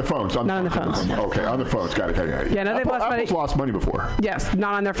 Not on the phones. Not on the phones. Okay, on the phones. Got it. Yeah, no, they've lost money. Apple's lost money before. Yes,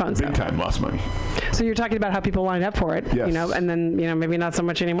 not on their phones. Big time lost money. So you're talking about how people line up for it, yes. And then maybe not so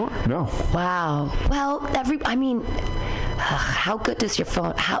much anymore. No. Wow. Well, how good does your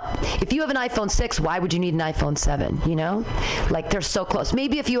phone? If you have an iPhone 6, why would you need an iPhone 7? They're so close.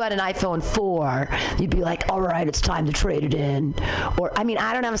 Maybe if you had an iPhone 4, you'd be like, all right, it's time to trade it in. Or I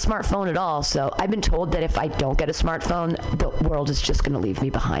don't have a smartphone at all, so I've been told that if I don't get a smartphone, the world is just going to leave me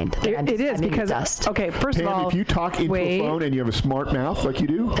behind. It is because dust. Okay, first Pam, of all, if you talk into a phone and you have a smart mouth like you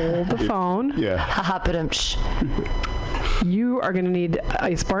do, hold the phone. Yeah. You are going to need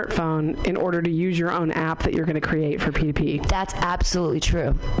a smartphone in order to use your own app that you're going to create for P2P. That's absolutely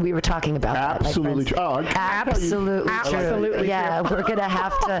true. We were talking about absolutely that. True. Absolutely true. Absolutely. Yeah, we're going to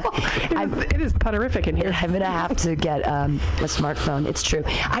have to. It is putterific in here. I'm going to have to get a smartphone. It's true.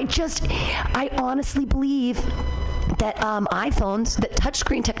 I honestly believe that iPhones, that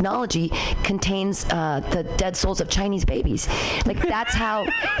touchscreen technology contains the dead souls of Chinese babies. That's how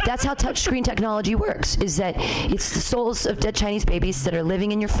touchscreen technology works. Is that it's the souls of dead Chinese babies that are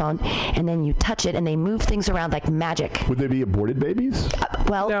living in your phone, and then you touch it, and they move things around like magic. Would they be aborted babies?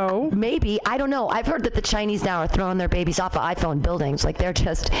 Well, No. maybe. I don't know. I've heard that the Chinese now are throwing their babies off of iPhone buildings. Like they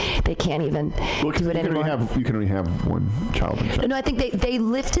can't even do it anymore. You can only have one child in China. No, I think they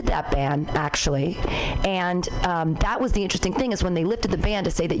lifted that ban, actually. And that was the interesting thing is when they lifted the ban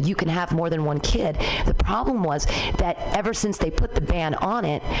to say that you can have more than one kid, the problem was that ever since they put the ban on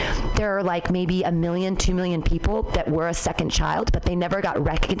it, there are like maybe 1 million, 2 million people that were a second child, but they never got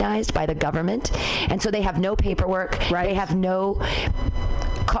recognized by the government. And so they have no paperwork. Right. They have no...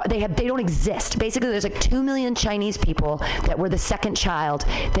 They don't exist. Basically, there's like 2 million Chinese people that were the second child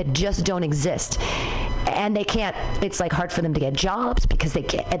that just don't exist. And they can't, it's like hard for them to get jobs because they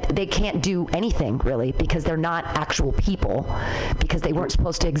can't do anything really because they're not actual people because they weren't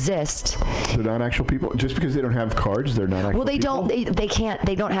supposed to exist. They're not actual people? Just because they don't have cards, they're not actual people? Well,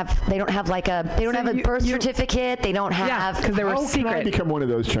 they don't have a birth certificate. They don't have. Because they were secret. How can I become one of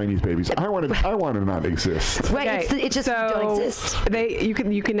those Chinese babies? I want to not exist. Right. Okay, It just don't exist.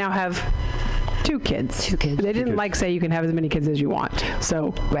 You can now have 2 kids. 2 kids. They didn't say you can have as many kids as you want.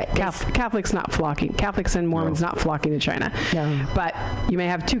 So right. Catholics and Mormons not flocking to China. No. But you may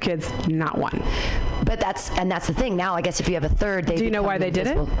have 2 kids, not 1. But that's the thing. Now, I guess if you have a third, they do you know why they did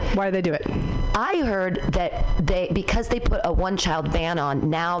it? Why did they do it? I heard that because they put a one-child ban on,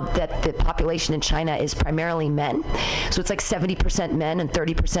 now that the population in China is primarily men, so it's like 70% men and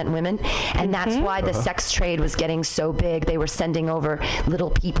 30% women, and that's why the sex trade was getting so big. They were sending over little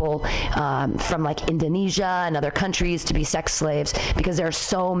people from like Indonesia and other countries to be sex slaves because there are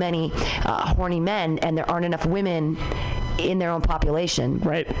so many horny men and there aren't enough women in their own population.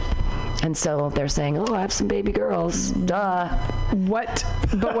 Right. And so they're saying, "Oh, I have some baby girls." Duh. What?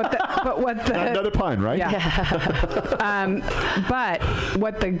 But what the? Another pun, right? Yeah. But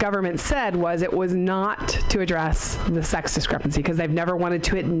what the government said was it was not to address the sex discrepancy because they've never wanted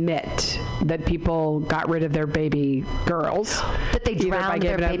to admit that people got rid of their baby girls. That they drowned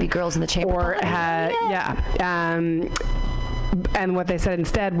their baby girls in the chamber. Or and what they said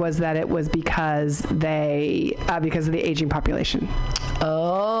instead was that it was because of the aging population.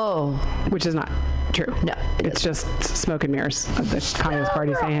 Oh. Which is not true. No. It's just smoke and mirrors of the Communist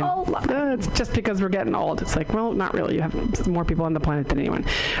Party saying, it's just because we're getting old. It's like, well, not really. You have more people on the planet than anyone.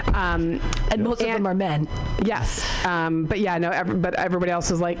 And most of them are men. Yes. But yeah, no, but everybody else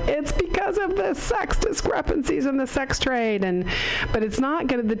is like, it's because of the sex discrepancies in the sex trade. But it's not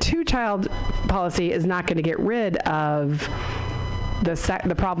going to, the 2-child policy is not going to get rid of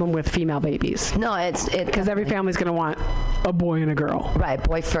the problem with female babies. No, it's because every family's going to want a boy and a girl. Right,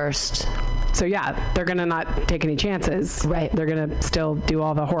 boy first. So yeah, they're going to not take any chances. Right. They're going to still do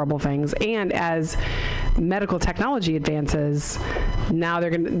all the horrible things. And as medical technology advances, now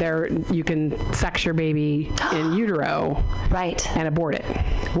you can sex your baby in utero. Right. And abort it.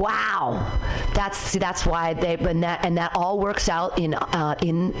 Wow. That's why that all works out in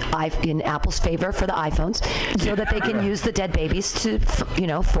Apple's favor for the iPhones, so that they can use the dead babies to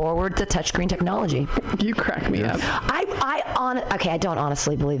forward the touchscreen technology. You crack me up. I don't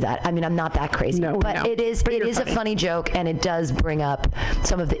honestly believe that. I mean, I'm not that crazy. No, but it is a funny joke, and it does bring up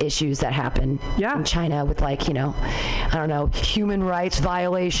some of the issues that happen in China with I don't know, human rights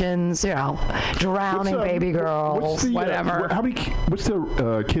violations, drowning baby girls, whatever. What's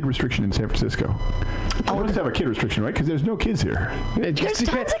the kid restriction in San Francisco? You must have a kid restriction, right? Because there's no kids here. There's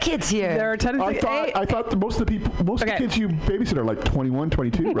tons of kids here. There are tons of kids. I thought most of the kids you babysit are like 21,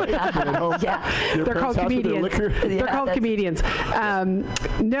 22, right? They're called comedians. They're called comedians.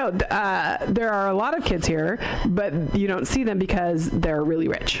 No, there are a lot of kids here, but you don't see them because they're really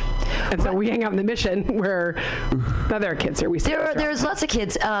rich. And so we hang out in the Mission where there are kids here. There's lots of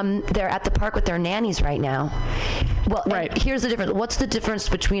kids. They're at the park with their nannies right now. Well, right. Here's the difference. What's the difference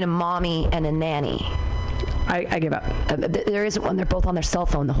between a mommy and a nanny? I give up. There isn't one. They're both on their cell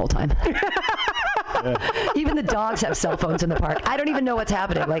phone the whole time. Even the dogs have cell phones in the park. I don't even know what's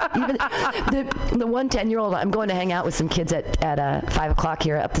happening. Like even the one 10-year-old, I'm going to hang out with some kids at 5 o'clock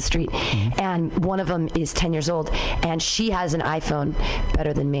here up the street, and one of them is 10 years old, and she has an iPhone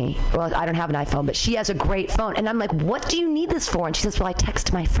better than me. Well, I don't have an iPhone, but she has a great phone, and I'm like, what do you need this for? And she says, well, I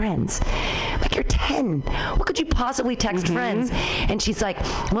text my friends. I'm like, you're 10. What could you possibly text friends? And she's like,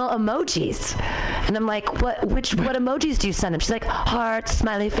 well, emojis. And I'm like, what emojis do you send them? She's like, hearts,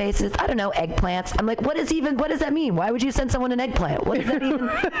 smiley faces, I don't know, eggplants. I'm like, what does that mean? Why would you send someone an eggplant? What does that even?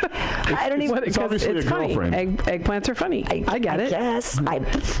 I don't even. It's obviously it's a funny. girlfriend. Eggplants are funny. I get it. Yes,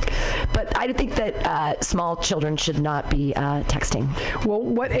 but I think that small children should not be texting. Well,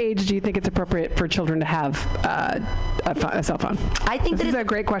 what age do you think it's appropriate for children to have a cell phone? I think this is a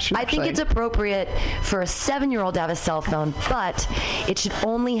great question. I think it's appropriate for a 7-year-old to have a cell phone, but it should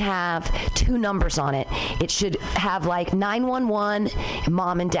only have 2 numbers on it. It should have like 911,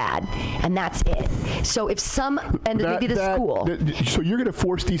 mom and dad, and that's it. So if maybe the school. So you're going to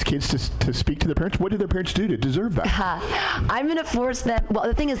force these kids to speak to their parents? What did their parents do to deserve that? I'm going to force them. Well,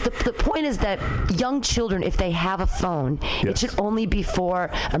 the thing is, the point is that young children, if they have a phone, it should only be for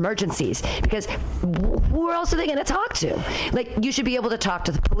emergencies, because who else are they going to talk to? Like, you should be able to talk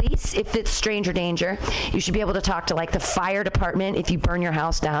to the police if it's stranger danger. You should be able to talk to like the fire department if you burn your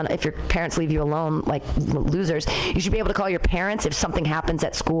house down, if your parents leave you alone like losers. You should be able to call your parents if something happens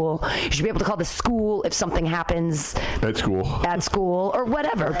at school. You should be able to call the school if something happens at school or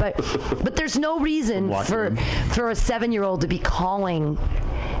whatever. But there's no reason for a 7-year-old to be calling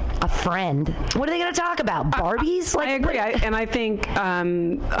a friend. What are they going to talk about? Barbies? I agree. I think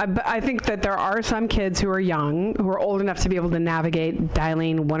I think that there are some kids who are young, who are old enough to be able to navigate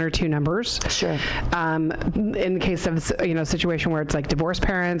dialing 1 or 2 numbers. Sure. In the case of a situation where it's like divorced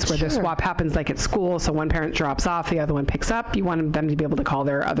parents, where the swap happens like at school, so one parent drops off, the other one picks up. You want them to be able to call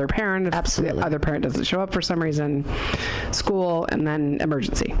their other parent if Absolutely. the other parent doesn't show up for some reason. School, and then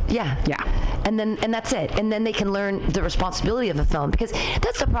emergency. Yeah. And that's it. And then they can learn the responsibility of the phone, because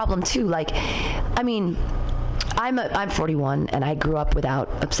that's the problem too. Like, I mean, I'm 41, and I grew up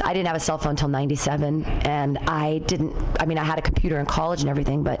I didn't have a cell phone until 97, and I had a computer in college and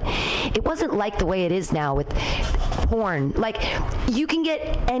everything, but it wasn't like the way it is now with porn. Like, you can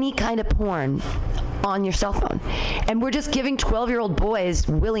get any kind of porn on your cell phone, and we're just giving 12-year-old boys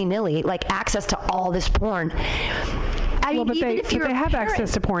willy-nilly like access to all this porn. But they have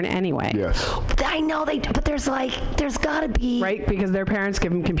access to porn anyway. Yes. I know but there's got to be. Right, because their parents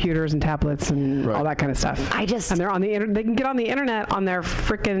give them computers and tablets and all that kind of stuff. And they're on the internet. They can get on the internet on their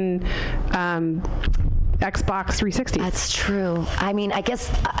frickin' Xbox 360. That's true. I mean, I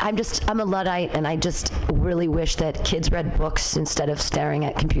guess I'm a Luddite, and I just really wish that kids read books instead of staring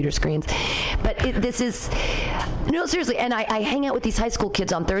at computer screens. But seriously, and I hang out with these high school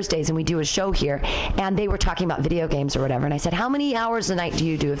kids on Thursdays, and we do a show here, and they were talking about video games or whatever, and I said, how many hours a night do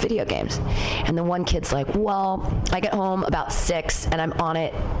you do of video games? And the one kid's like, well, I get home about 6, and I'm on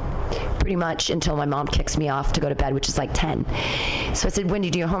it pretty much until my mom kicks me off to go to bed, which is like 10. So I said, when do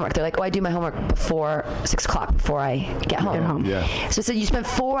you do your homework? They're like, oh, I do my homework before 6 o'clock, before I get home. Yeah. So I said, you spend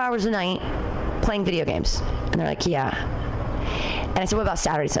 4 hours a night playing video games? And they're like, yeah. And I said, what about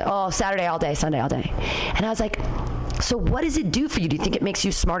Saturday? They said, oh, Saturday all day, Sunday all day. And I was like, so what does it do for you? Do you think it makes you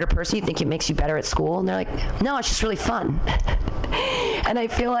a smarter person? You think it makes you better at school? And they're like, no, it's just really fun. And I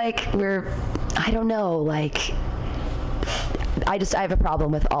feel like I don't know, like, I have a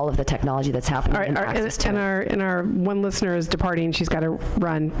problem with all of the technology that's happening. Our one listener is departing. She's got to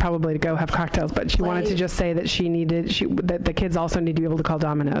run probably to go have cocktails, but she wanted to just say that that the kids also need to be able to call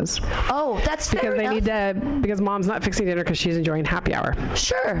Domino's. Oh, that's fair because mom's not fixing dinner because she's enjoying happy hour.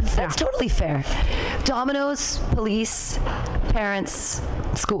 Sure, that's totally fair. Domino's, police, parents,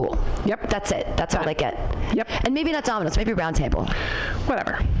 school. Yep, that's it. That's all they get. Yep, and maybe not Domino's, maybe Round Table.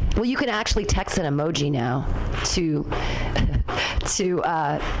 Whatever. Well, you can actually text an emoji now to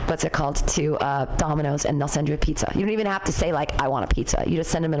what's it called, to Domino's, and they'll send you a pizza. You don't even have to say like, I want a pizza. You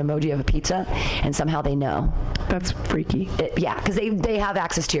just send them an emoji of a pizza, and somehow they know. That's freaky. Because they have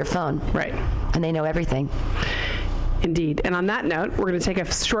access to your phone. Right. And they know everything. Indeed. And on that note, we're going to take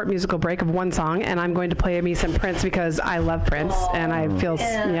a short musical break of one song, and I'm going to play me some Prince because I love Prince, and I feel,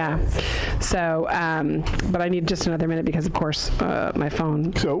 So, but I need just another minute because, of course, my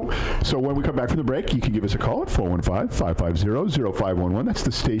phone. So when we come back from the break, you can give us a call at 415-550-0511. That's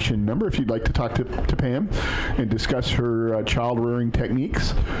the station number if you'd like to talk to Pam and discuss her child-rearing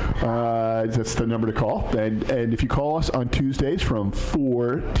techniques. That's the number to call. And if you call us on Tuesdays from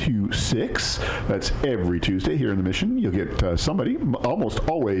 4 to 6, that's every Tuesday here in the Mission, you'll get somebody, almost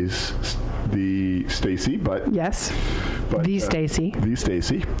always the Stacy, but yes, the Stacy. The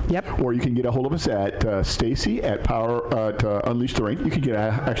Stacy. Yep. Or you can get a hold of us at Stacy at Unleash the Rain. You can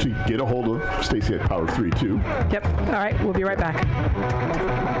actually get a hold of Stacy at Power 3 too. Yep. All right, we'll be right back.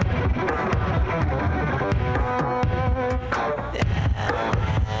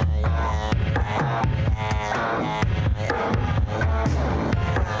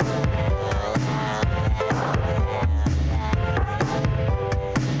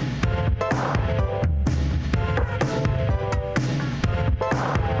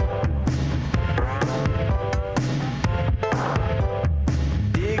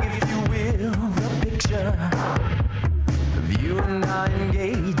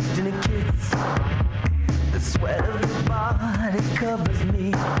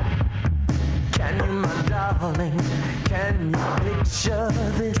 picture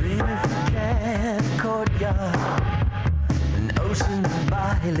this dream courtyard, an ocean of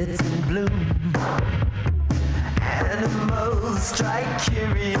violets in bloom. Animals strike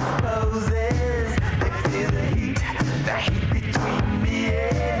curious poses. They feel the heat between me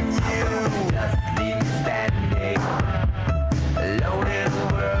and you. Just leave me standing alone in a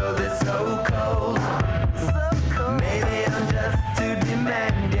world that's so cold. Maybe I'm just too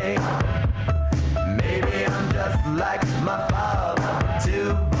demanding. Maybe I'm just like my father,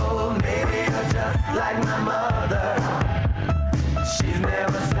 too bold. Maybe I'm just like my mother. She's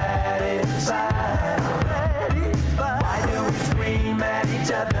never satisfied. Why do we scream at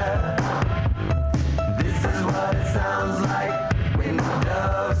each other?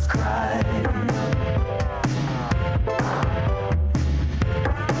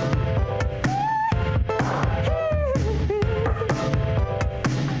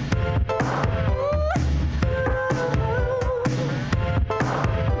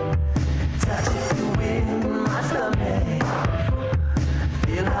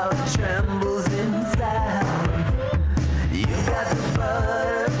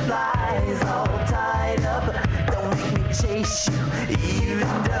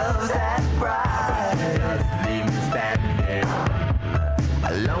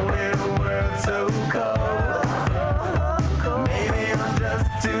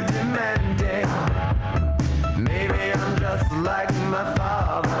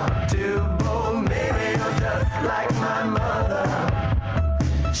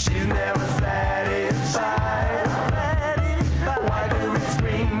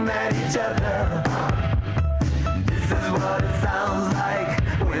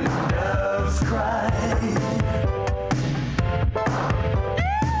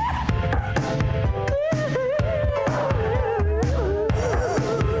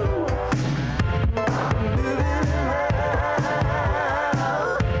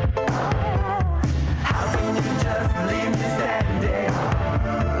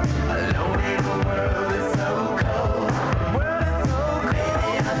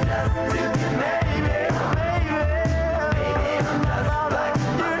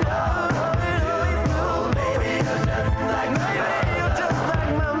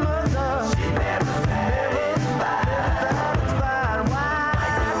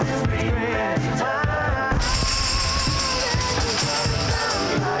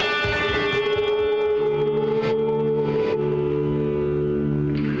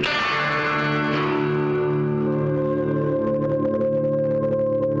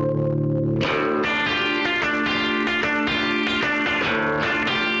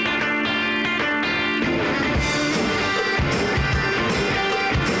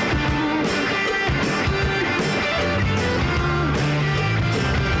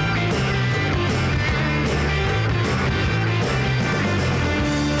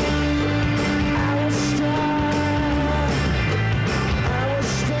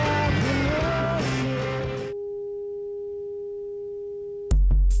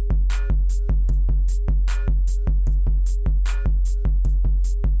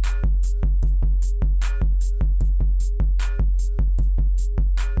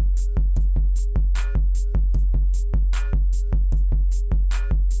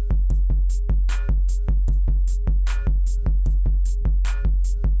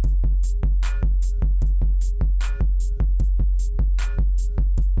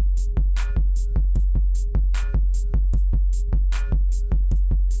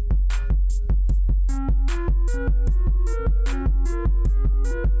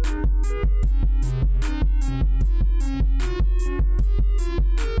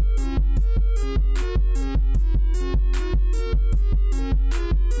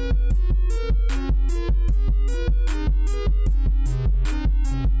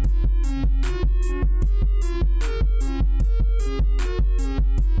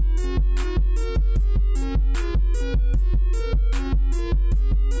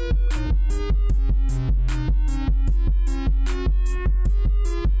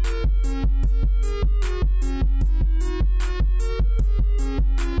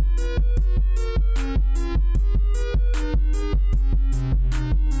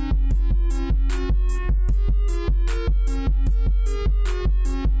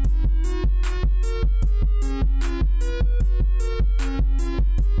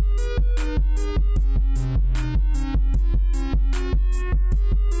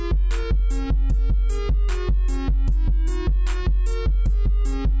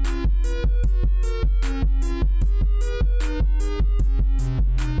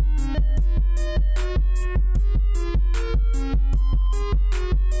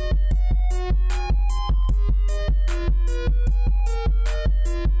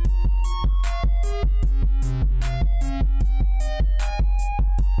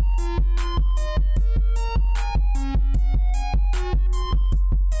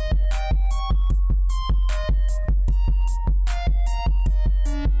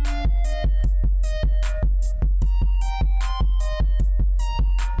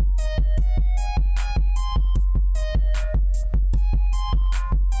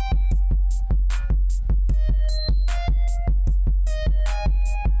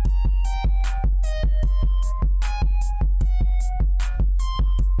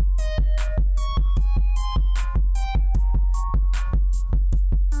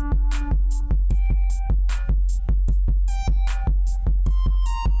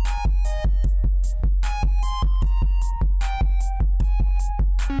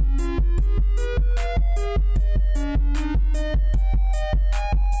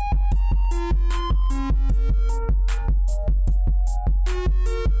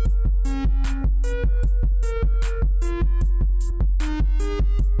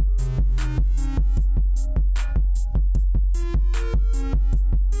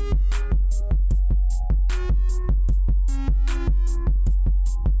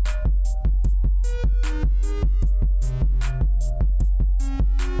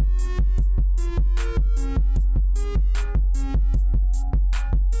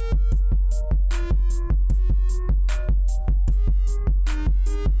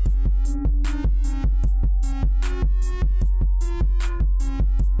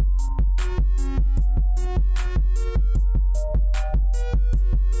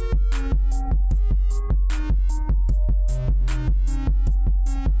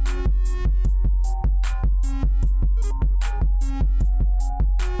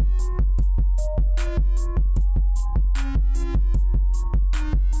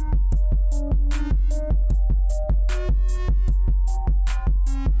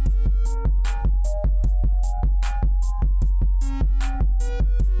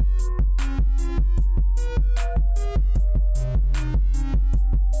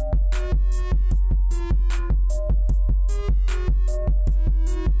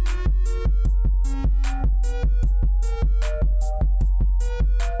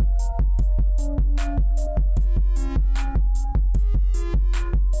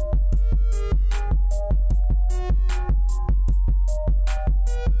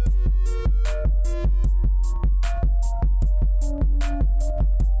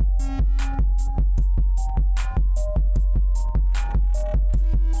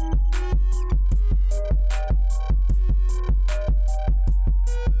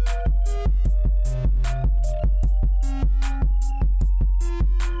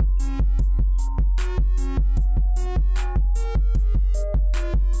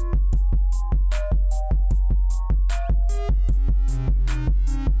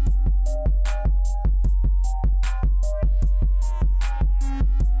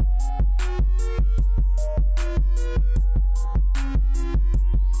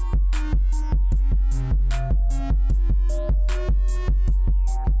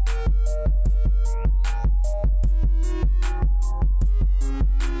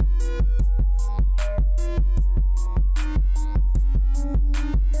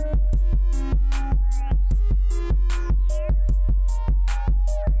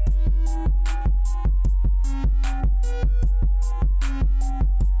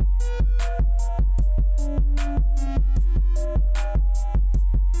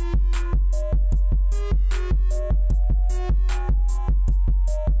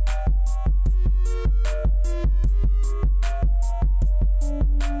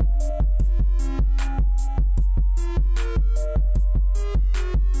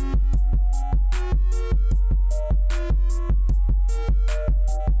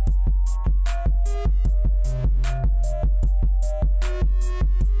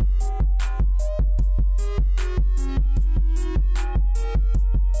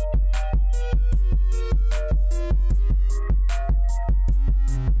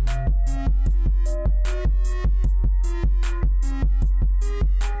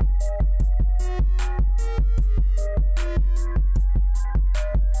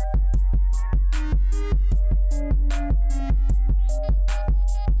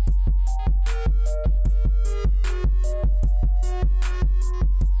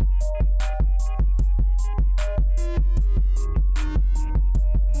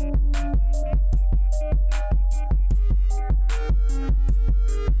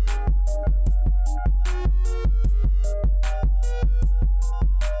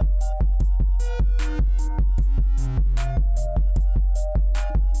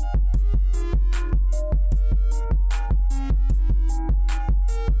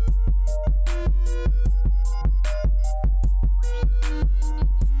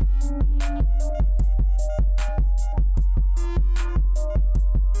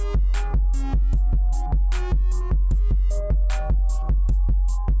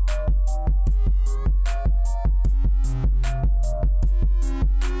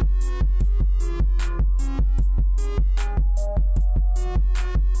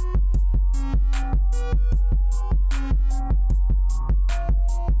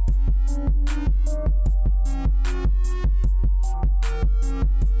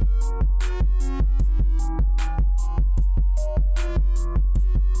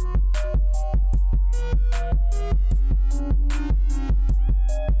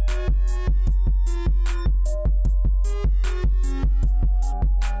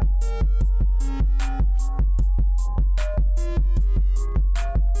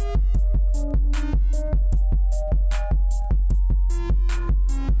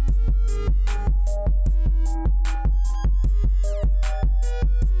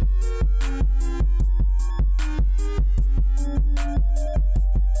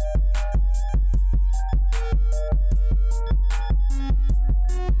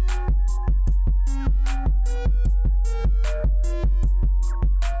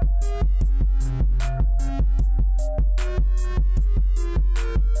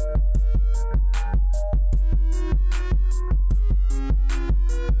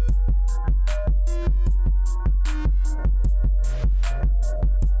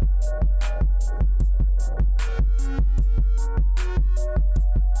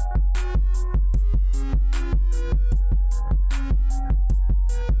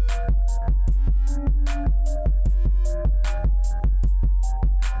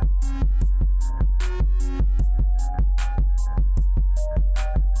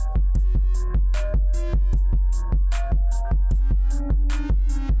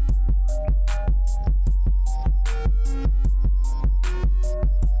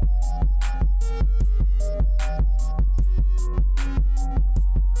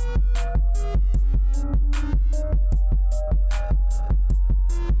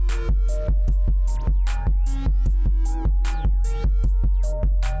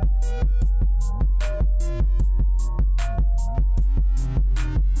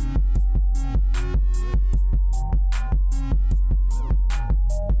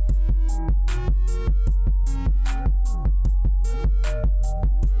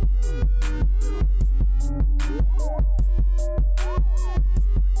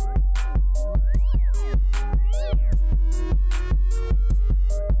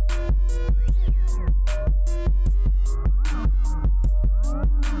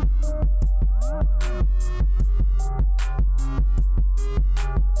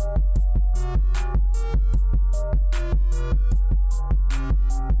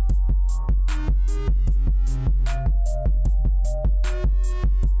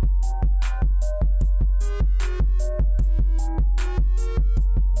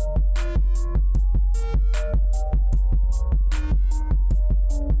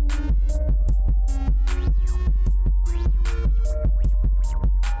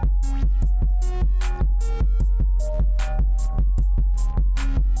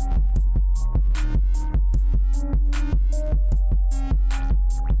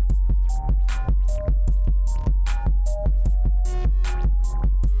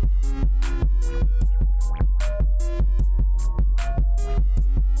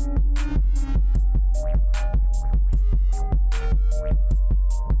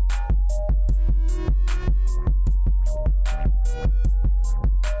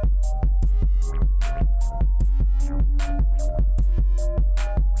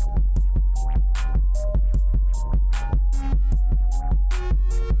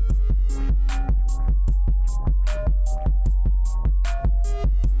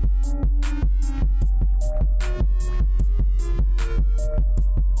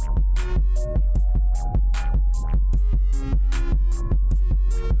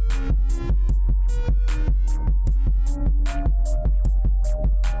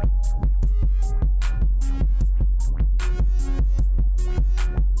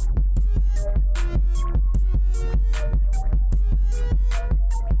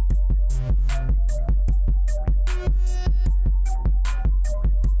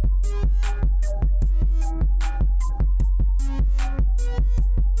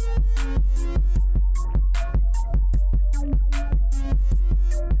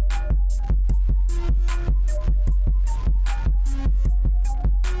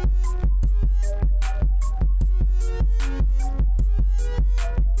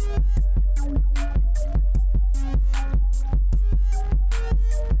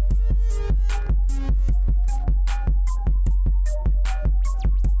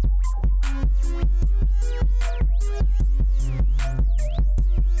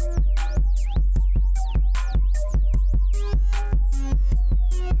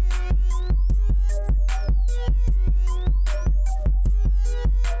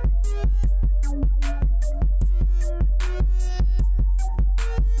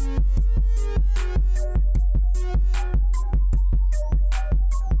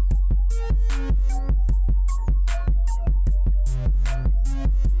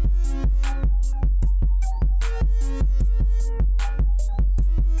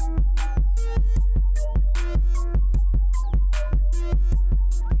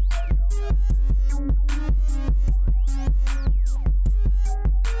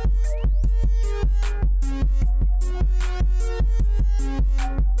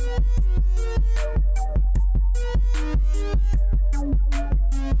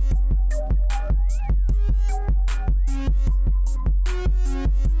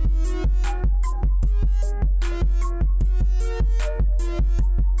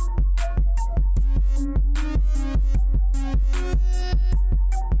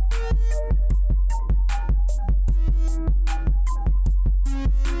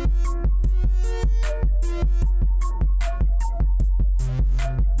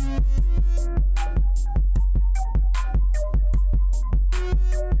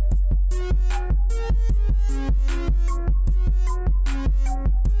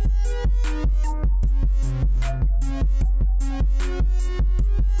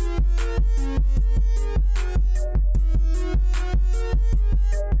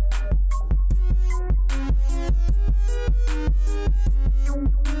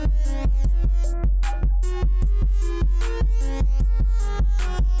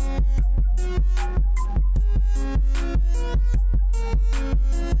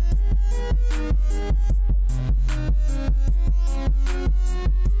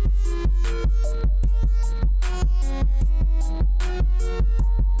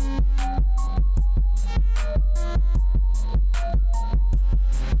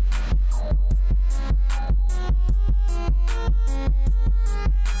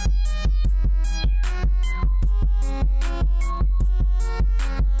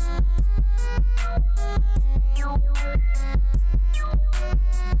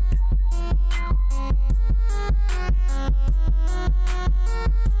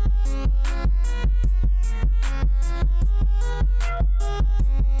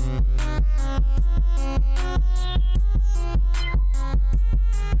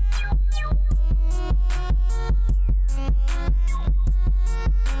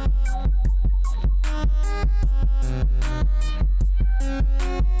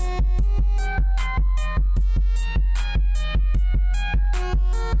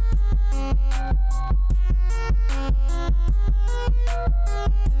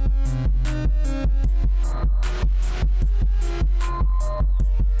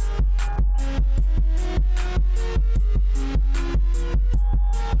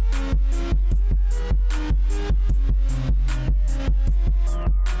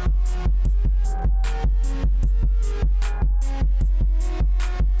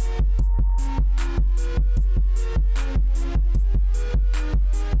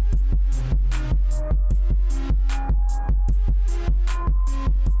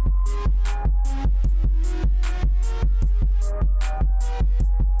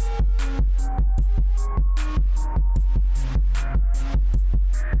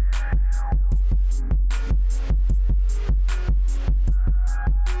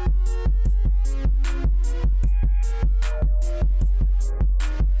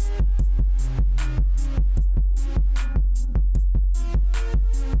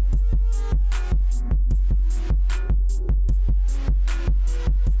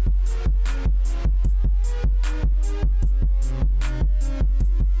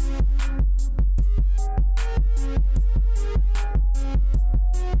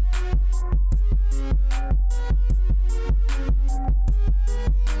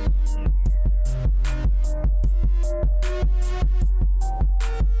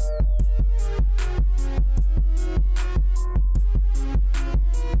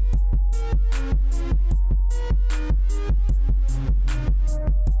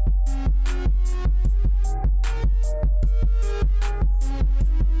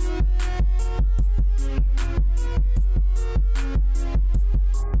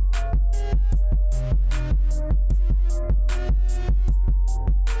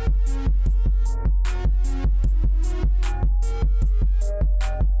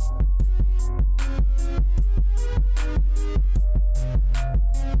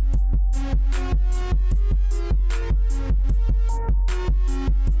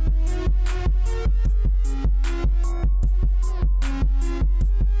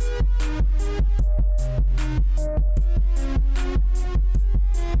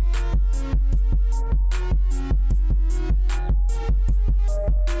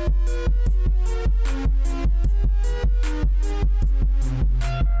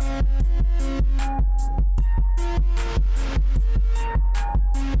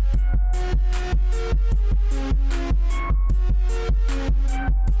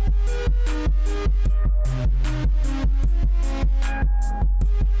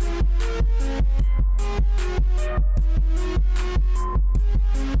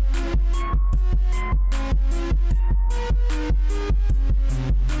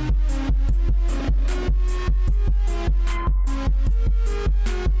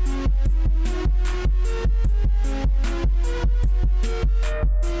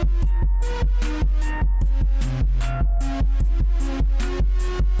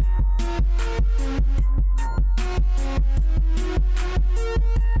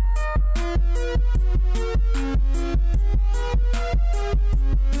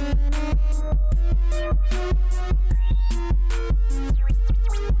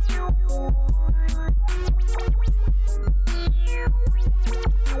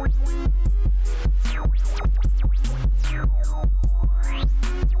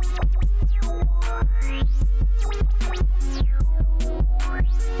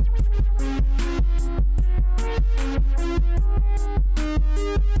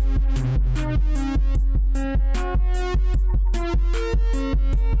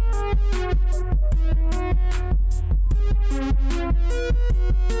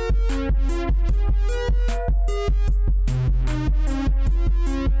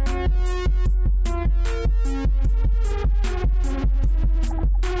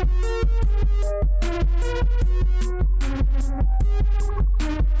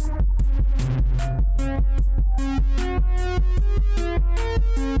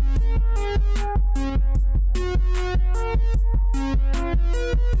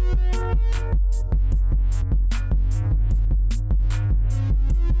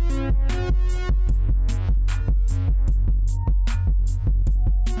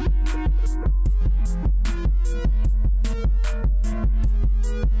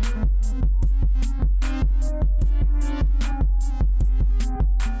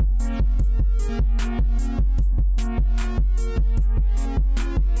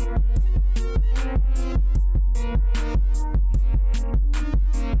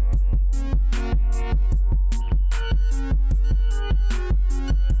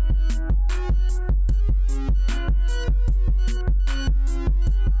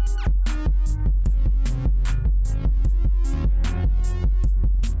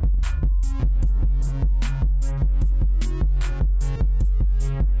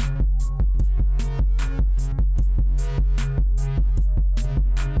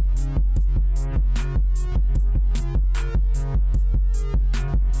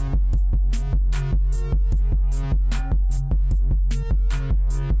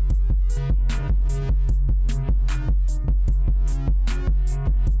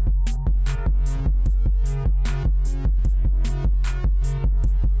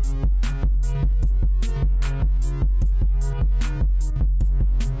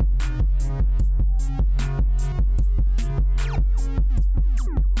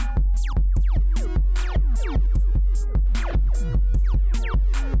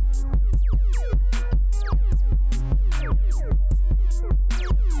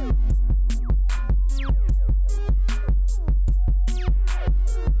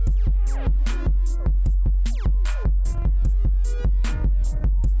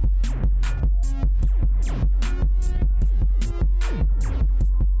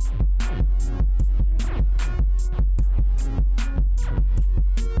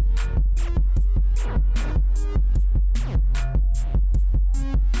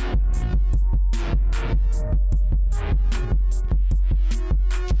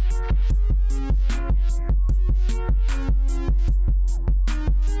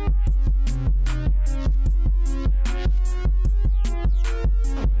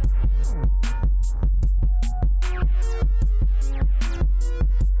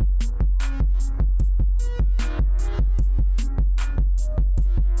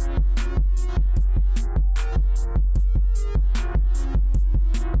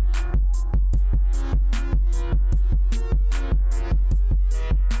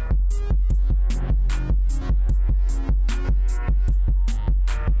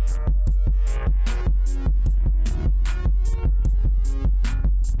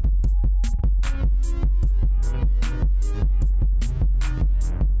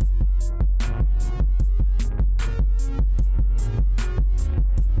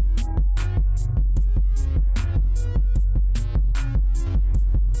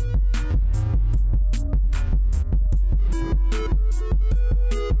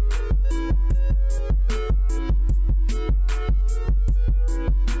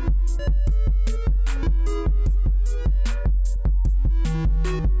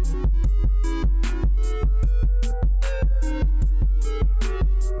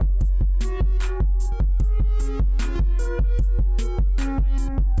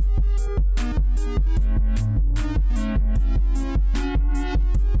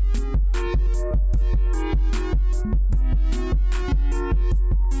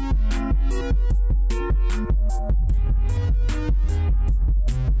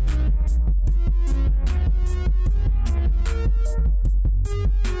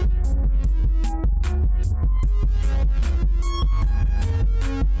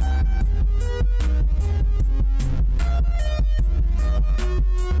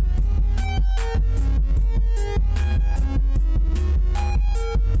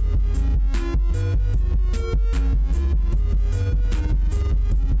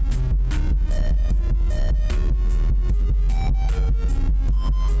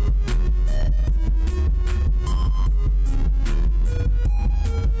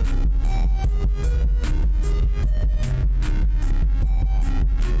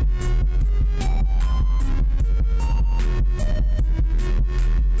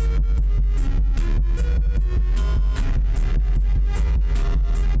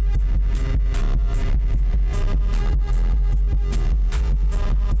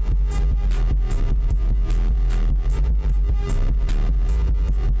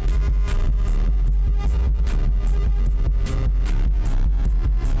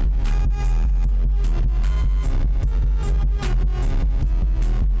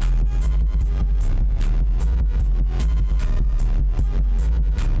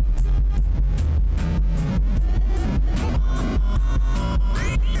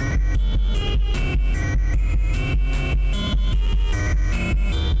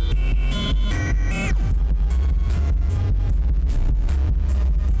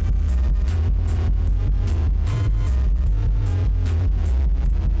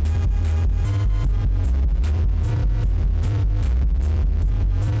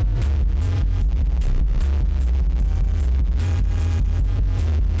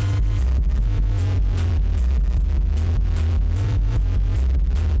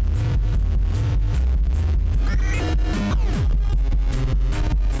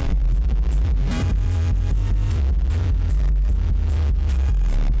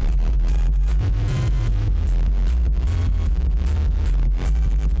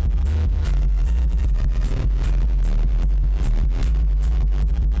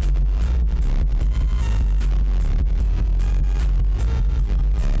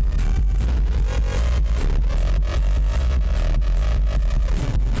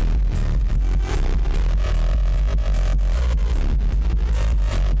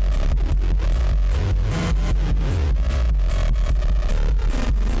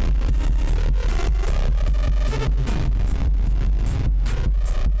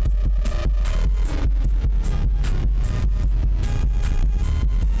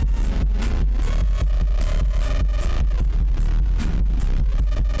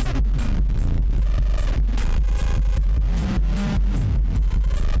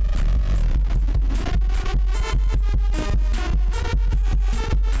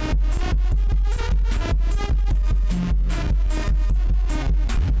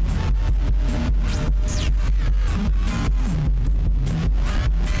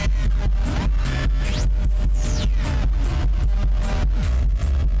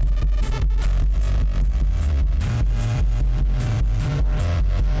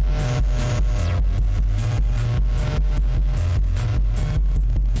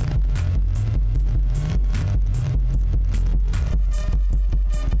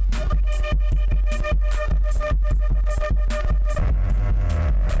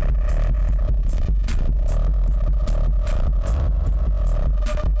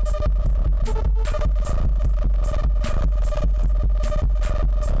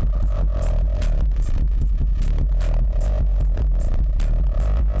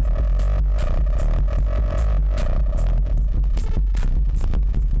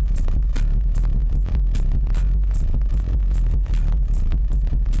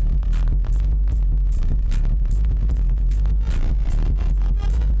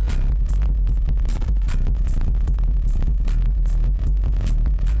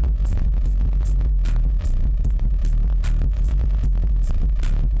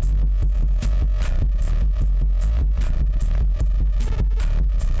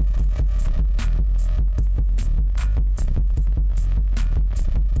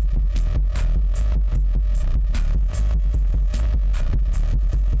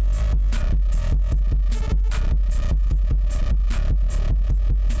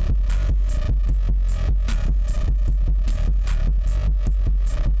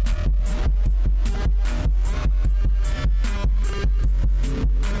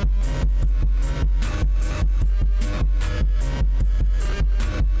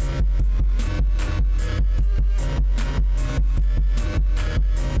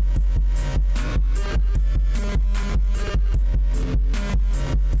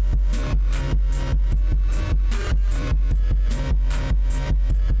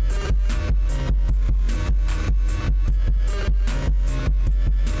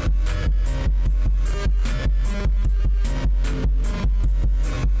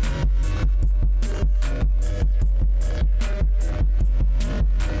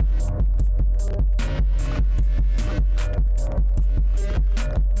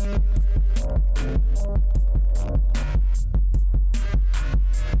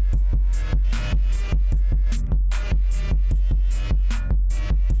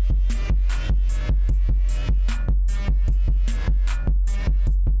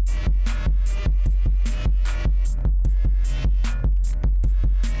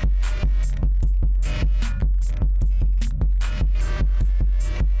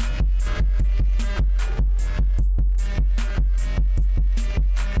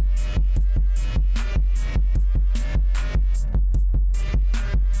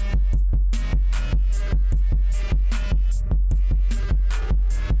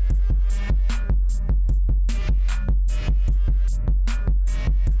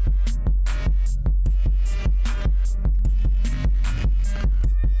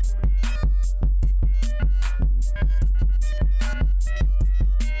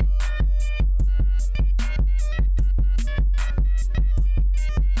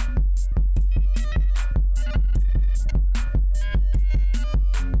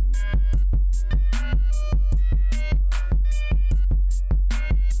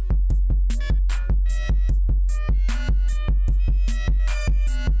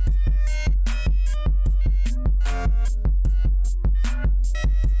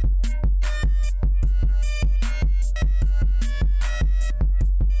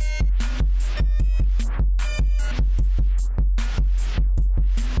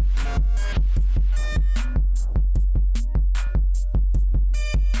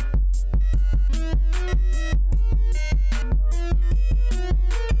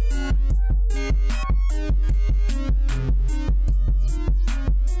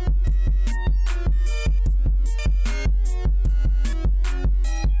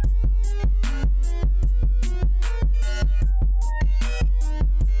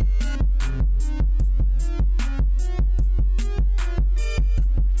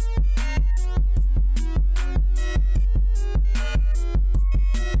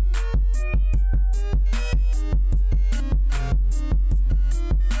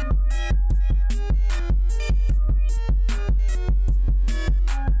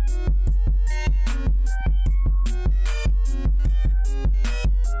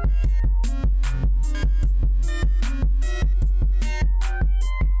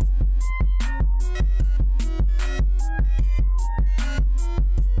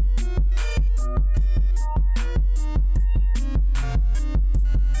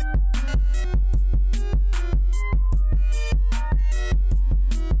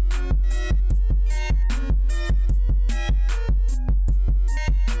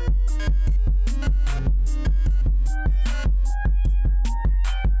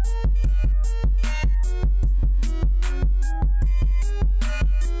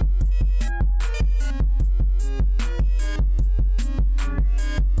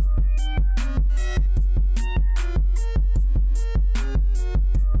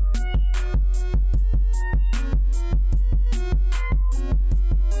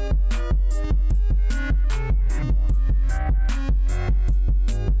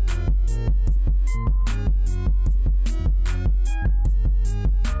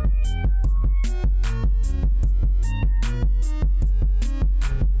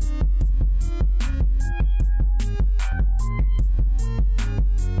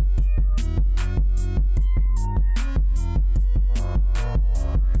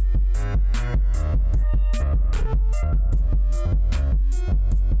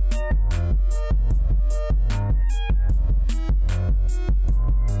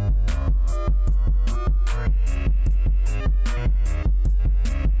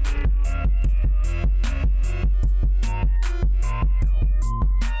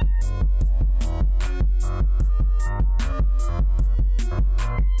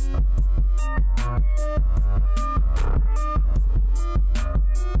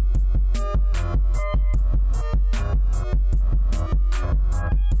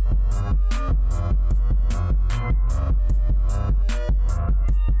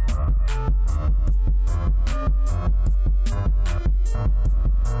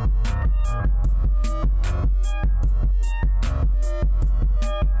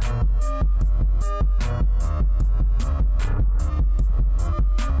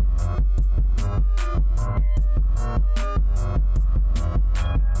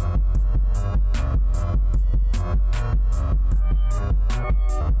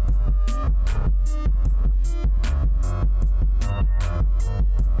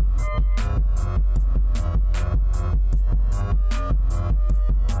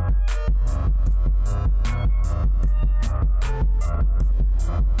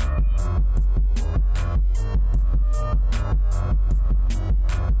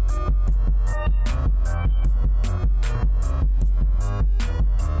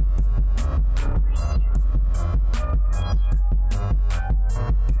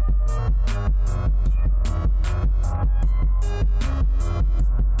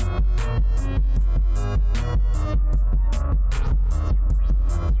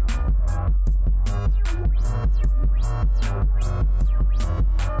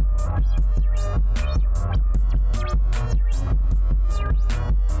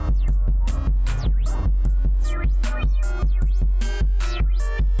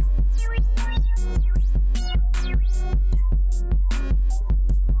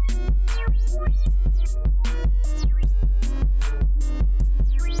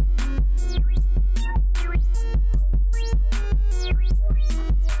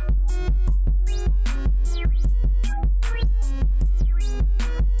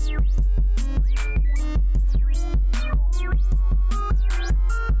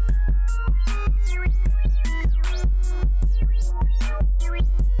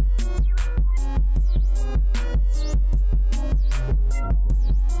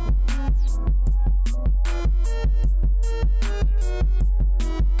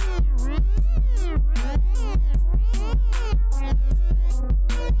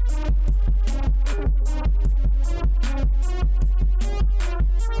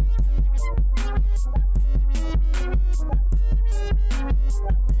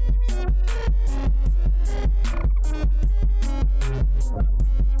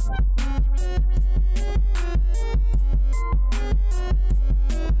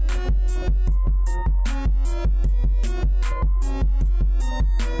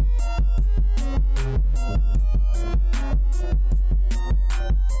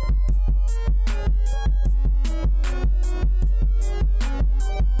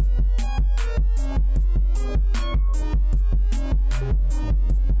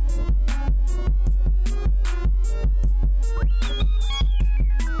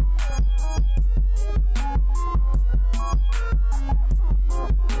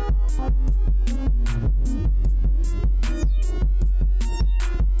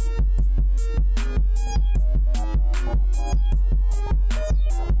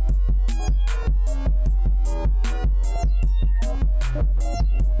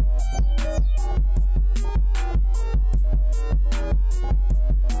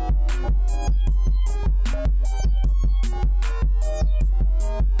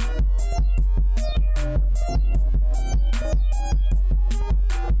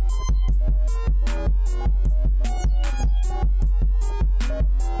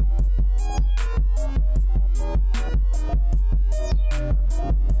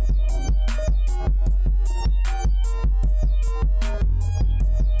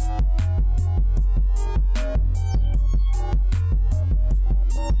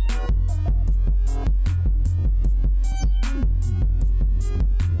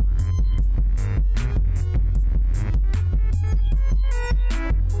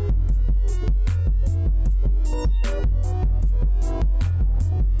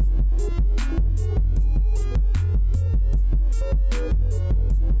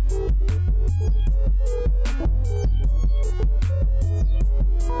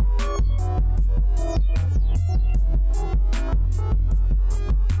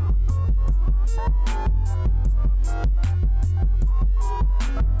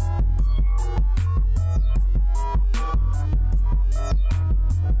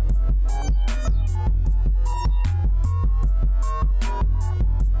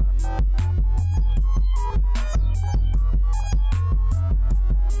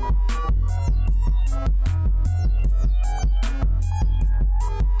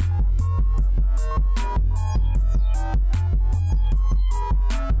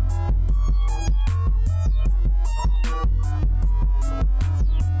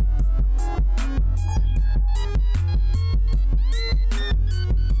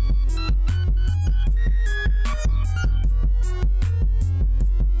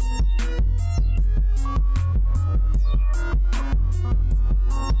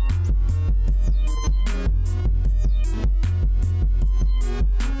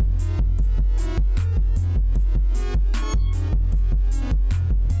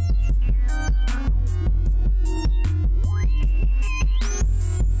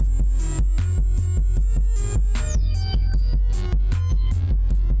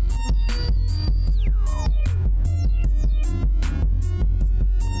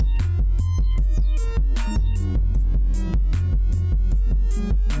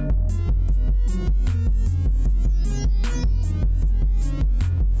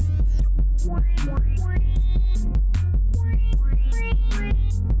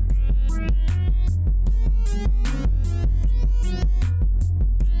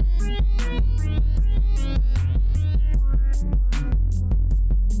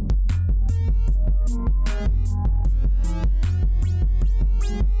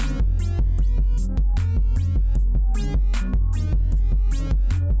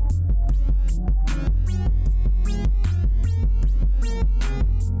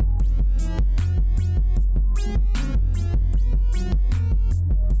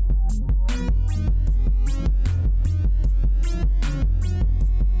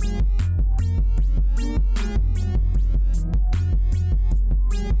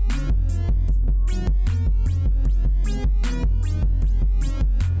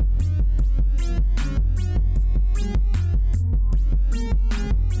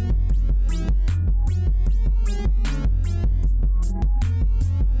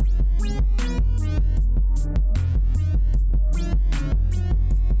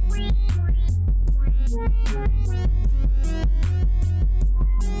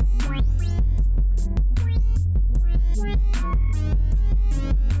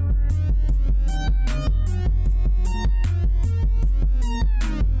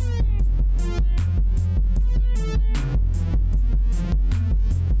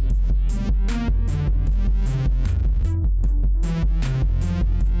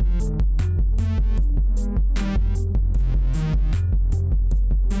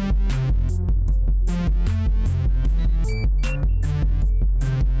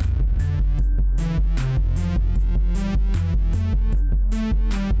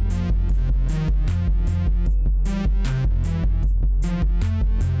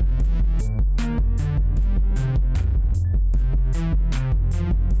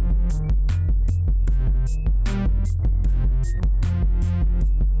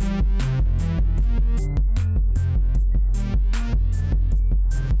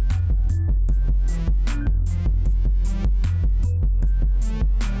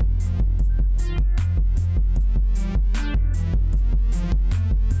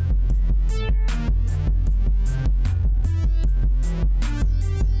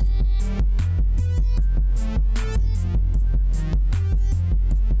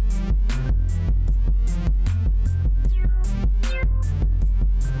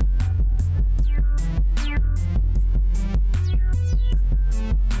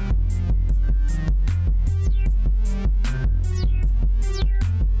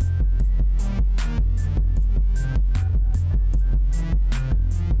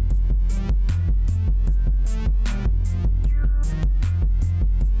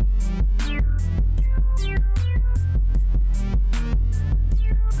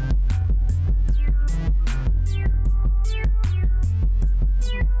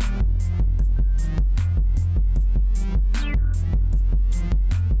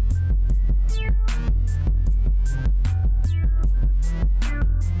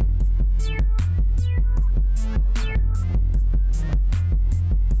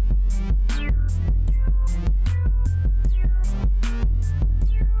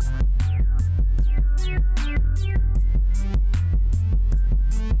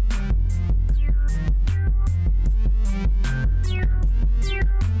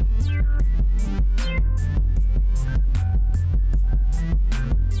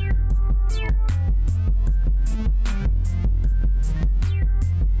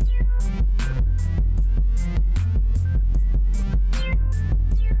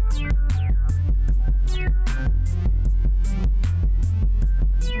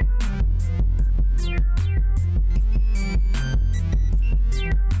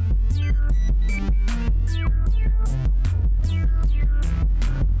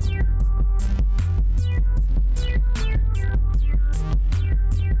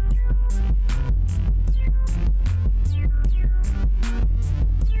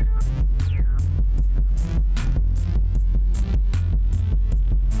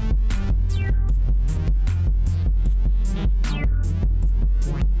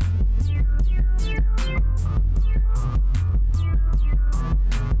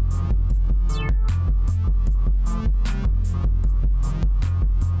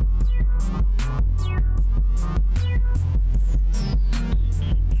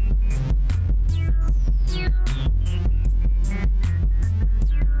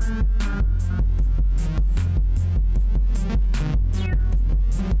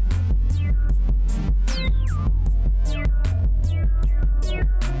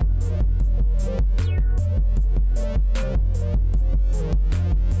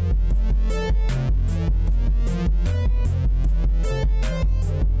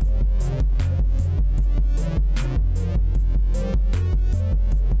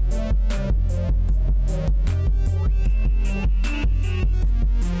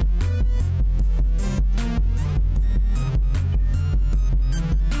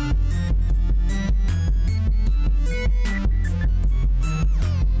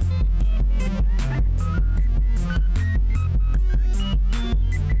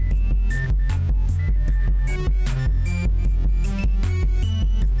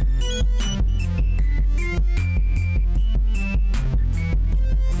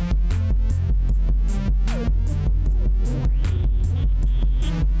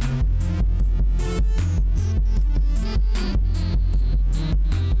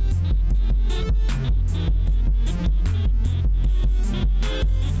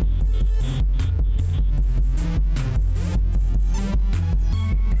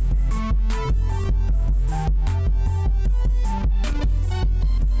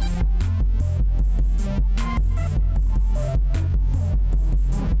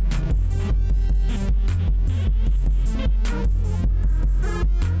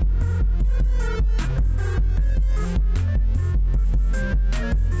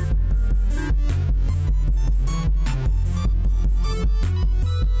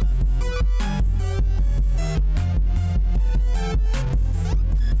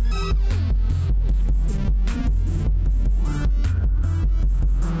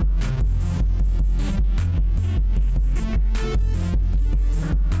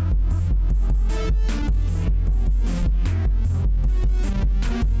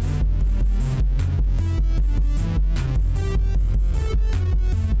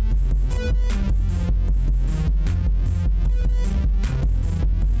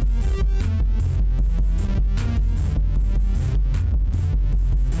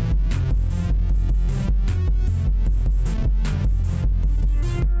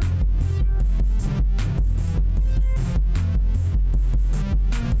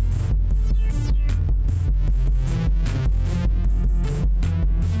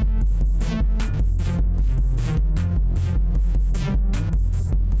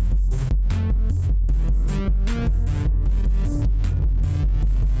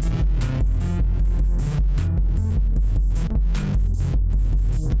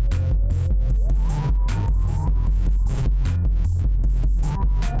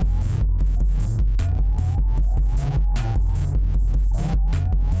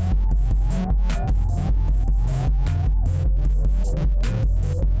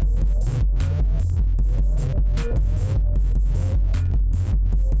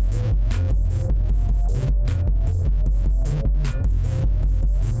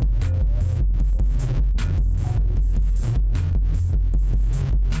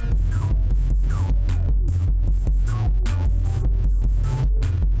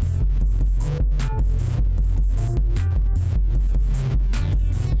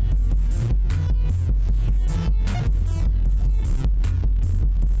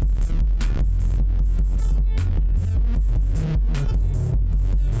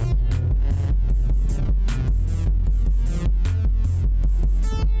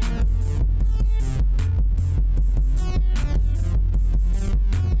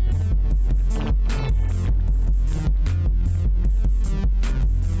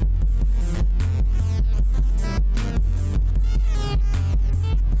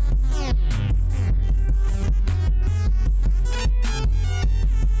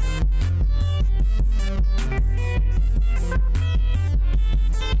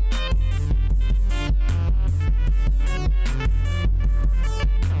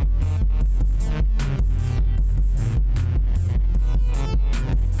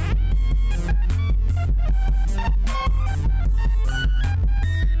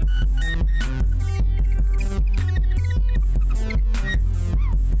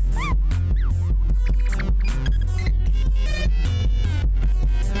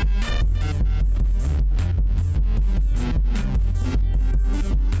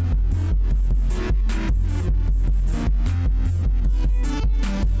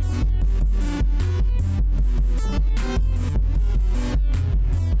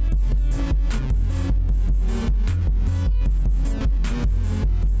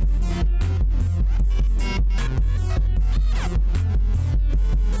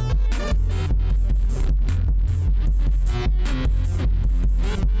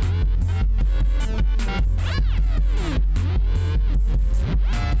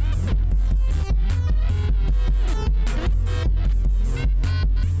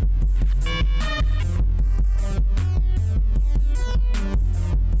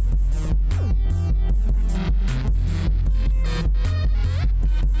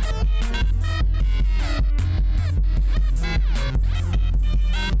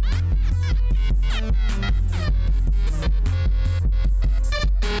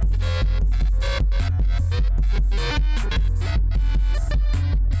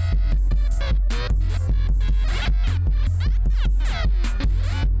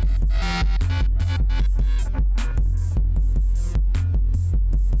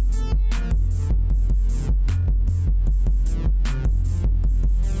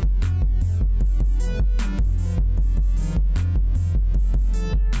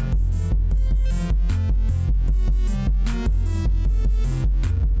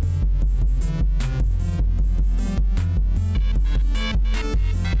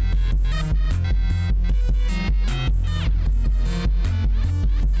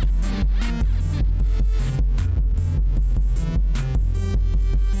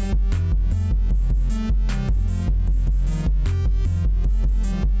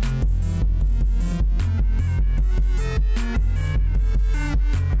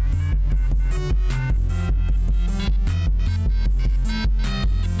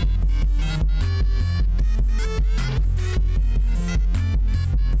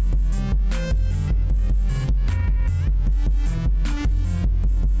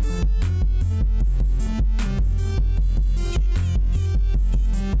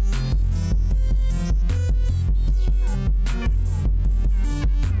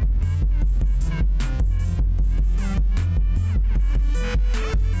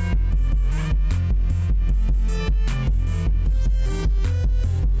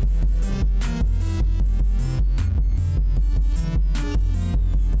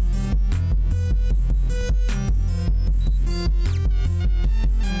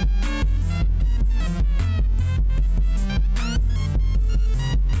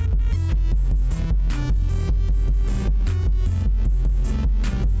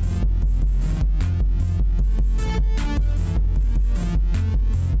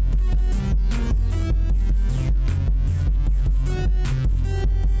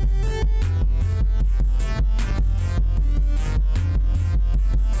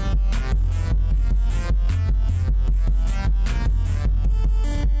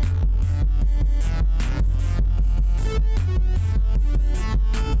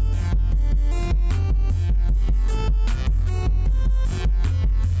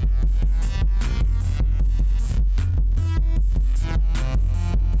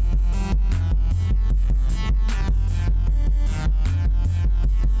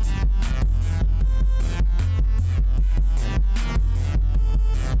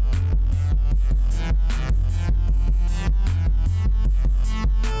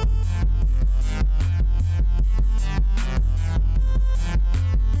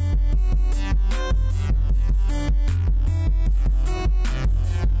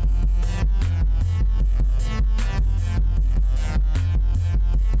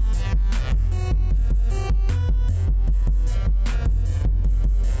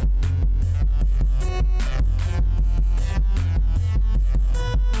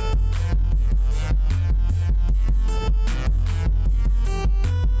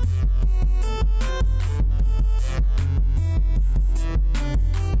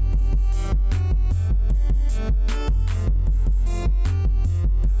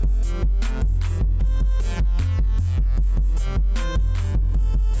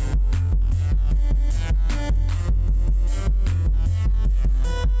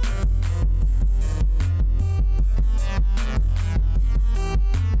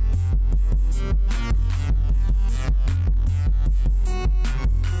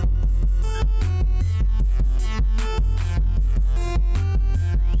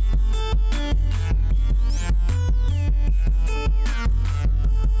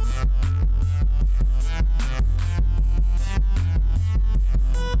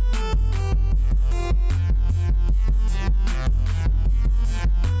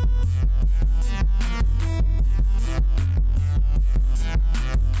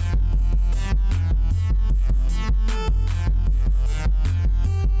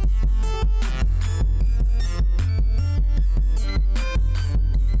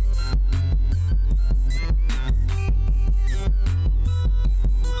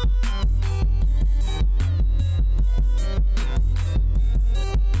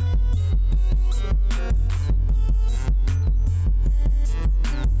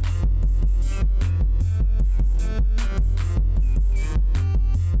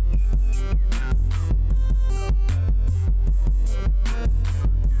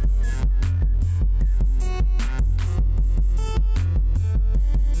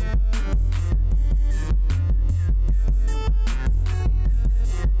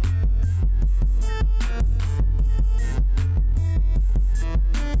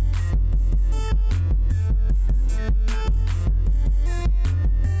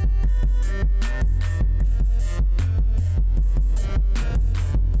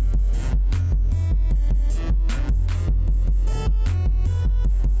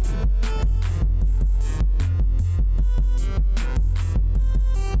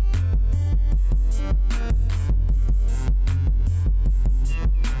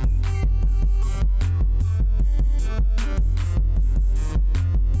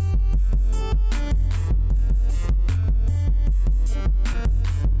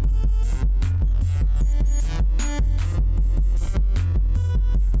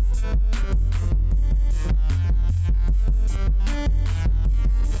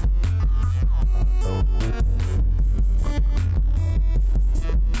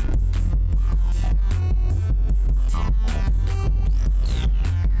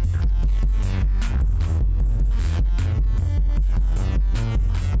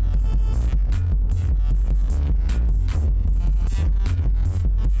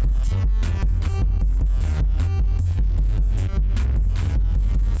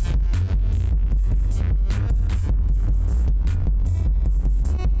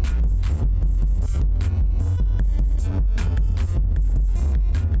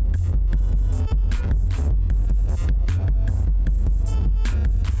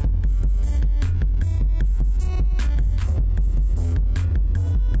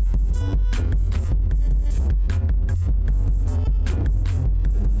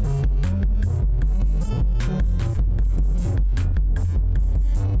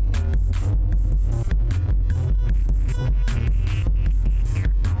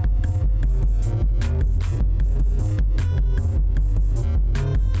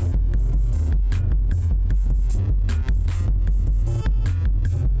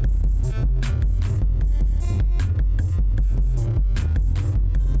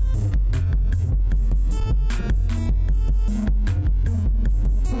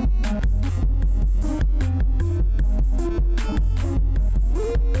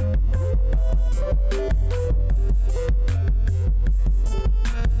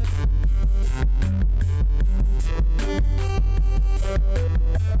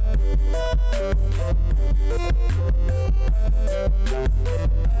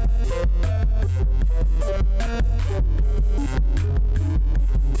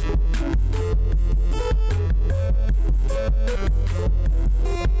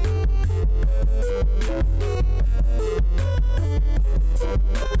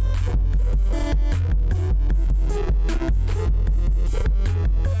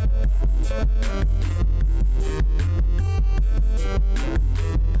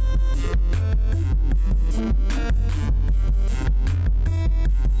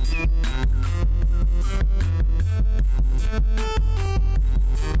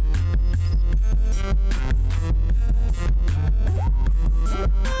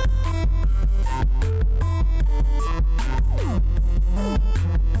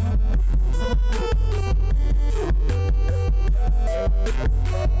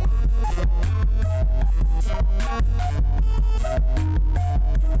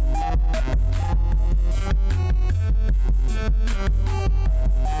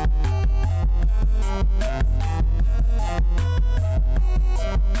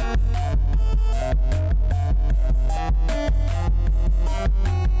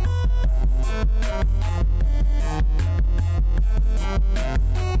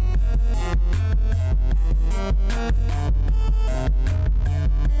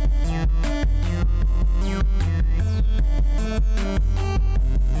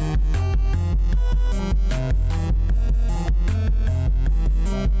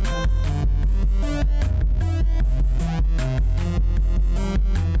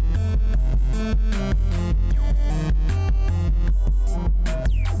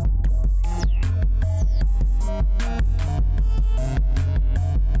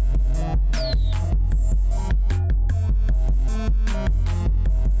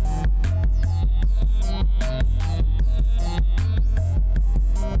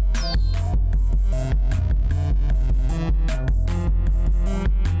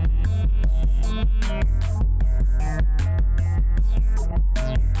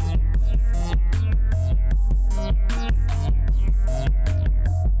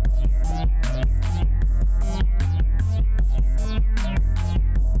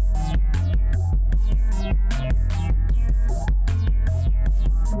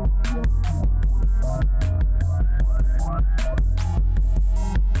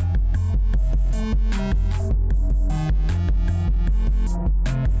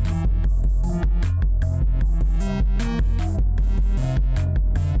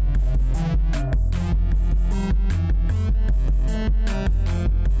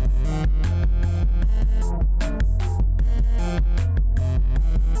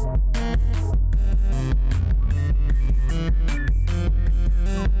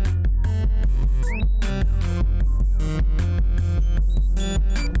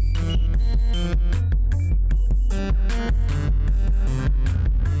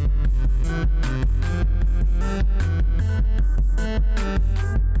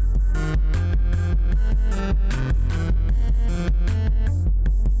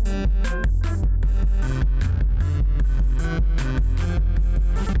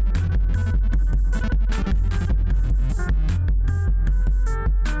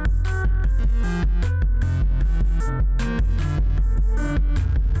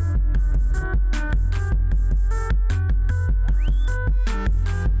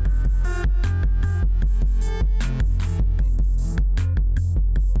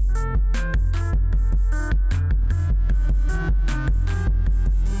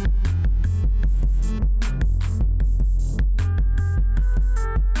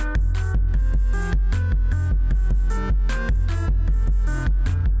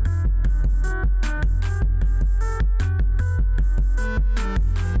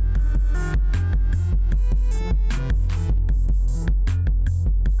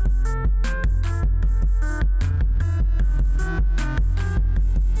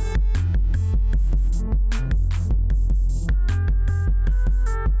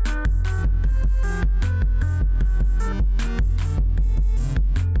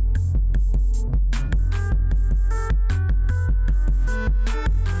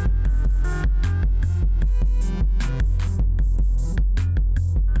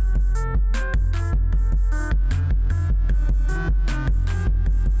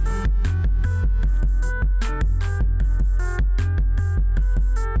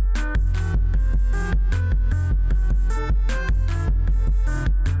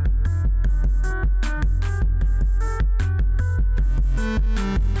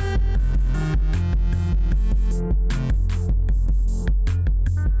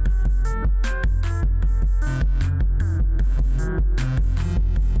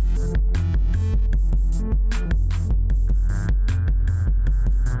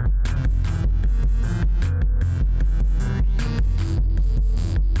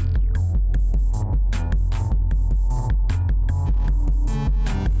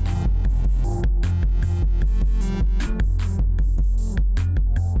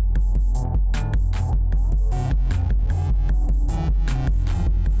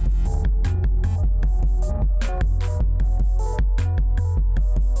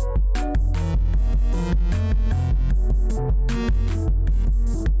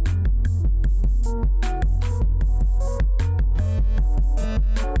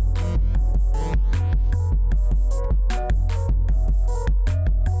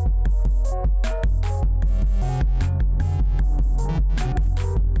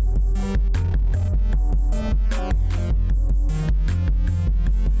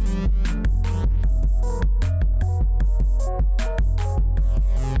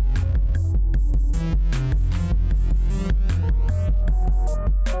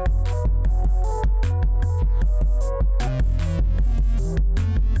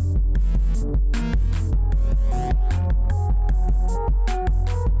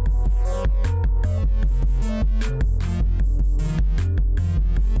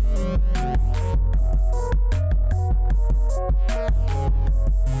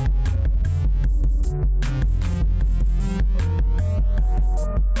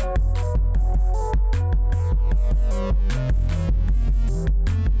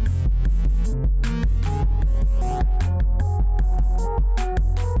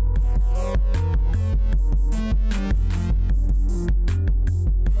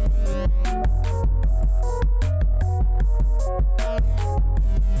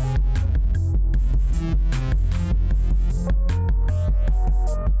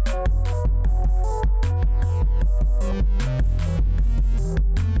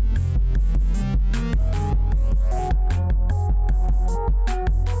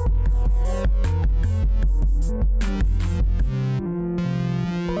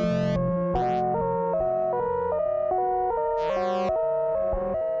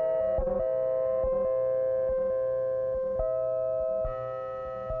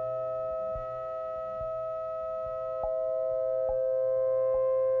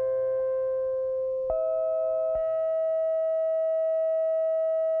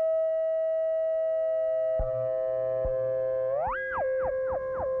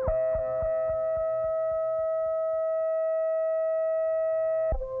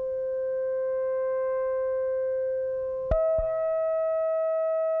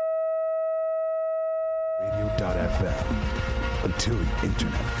 SomeCallMeTim until the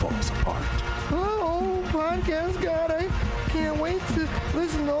internet falls apart. Oh, podcast God, I can't wait to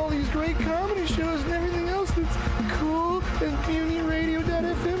listen to all these great comedy shows and everything else that's cool and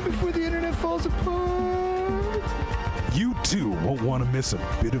MutinyRadio.fm before the internet falls apart. You too won't want to miss a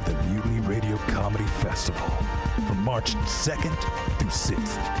bit of the Mutiny Radio Comedy Festival from March 2nd through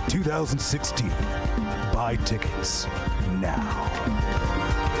 6th, 2016. Buy tickets now.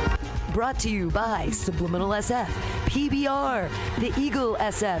 Brought to you by Subliminal SF, PBR, The Eagle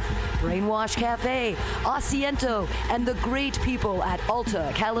SF, Brainwash Cafe, Asiento, and the great people at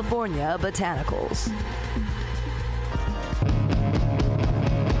Alta California Botanicals.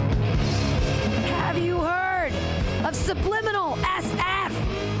 Have you heard of Subliminal SF?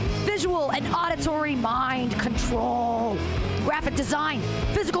 Visual and auditory mind control. Graphic design,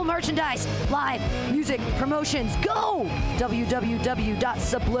 physical merchandise, live music promotions. Go!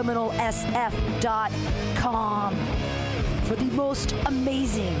 www.subliminalsf.com for the most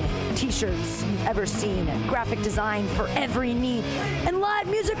amazing t-shirts you've ever seen. Graphic design for every need and live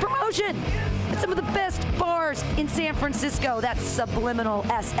music promotion at some of the best bars in San Francisco. That's Subliminal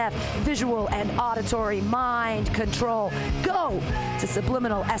SF, visual and auditory mind control. Go to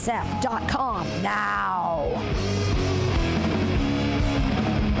subliminalsf.com now.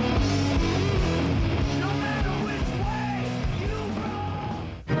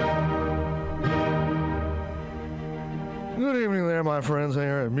 Good evening there, my friends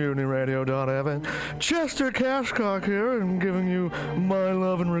here at MutinyRadio.fm. Chester Cashcock here, and giving you my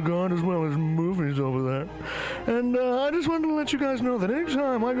love and regard as well as movies over there. And I just wanted to let you guys know that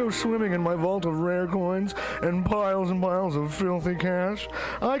anytime I go swimming in my vault of rare coins and piles of filthy cash,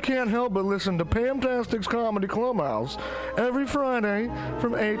 I can't help but listen to Pamtastic's Comedy Clubhouse every Friday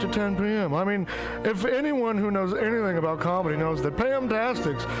from 8 to 10 p.m. I mean, if anyone who knows anything about comedy knows that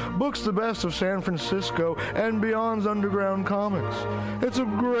Pamtastic's books the best of San Francisco and beyond's underground comics. It's a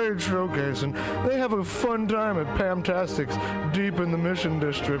great showcase, and they have a fun time at Pamtastic's deep in the Mission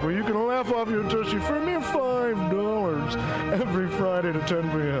District, where you can laugh off your tushy for a mere $5 every Friday to 10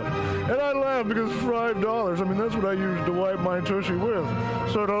 p.m. And I laugh because $5, I mean, that's what I use to wipe my tushy with.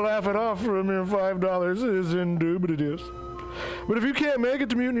 So to laugh it off for a mere $5 is indubitious. But if you can't make it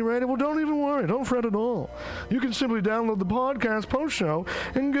to Mutiny Radio, well, don't even worry. Don't fret at all. You can simply download the podcast post-show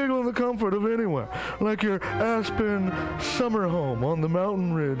and giggle in the comfort of anywhere, like your Aspen summer home on the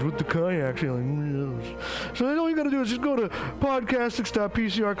mountain ridge with the kayak feeling. So all you got to do is just go to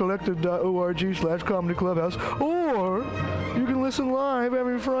podcastics.pcrcollective.org/comedy clubhouse, or you can listen live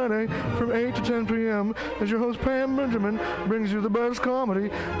every Friday from 8 to 10 p.m. as your host Pam Benjamin brings you the best comedy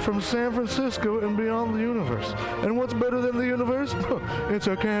from San Francisco and beyond the universe. And what's better than the universe? It's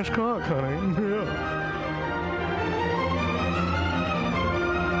a cash cock, honey. Yeah.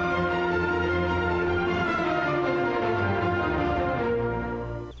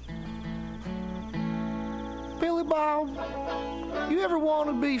 Billy Bob, you ever want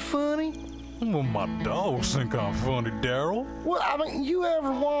to be funny? Well, my dogs think I'm funny, Daryl. Well, I mean, you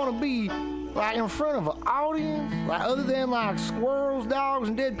ever want to be like in front of an audience, like other than like squirrels, dogs,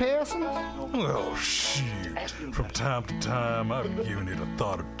 and dead peasants? Oh, shit. From time to time, I've given it a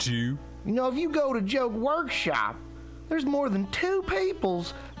thought or two. You know, if you go to Joke Workshop, there's more than 2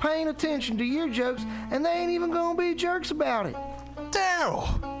 peoples paying attention to your jokes, and they ain't even gonna be jerks about it. Daryl,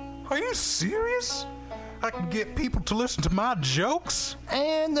 are you serious? I can get people to listen to my jokes?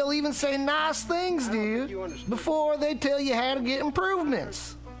 And they'll even say nice things, dude, before they tell you how to get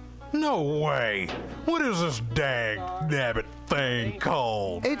improvements. No way. What is this dag-nabbit thing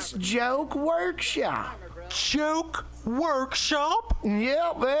called? It's Joke Workshop. Joke Workshop?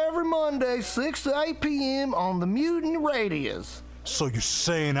 Yep, every Monday, 6 to 8 p.m. on the Mutiny Radios. So you're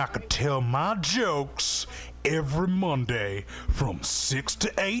saying I could tell my jokes every Monday from 6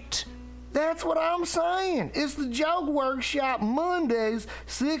 to 8? That's what I'm saying. It's the Joke Workshop Mondays,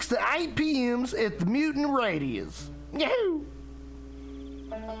 6 to 8 p.m. at the Mutiny Radios. Yahoo!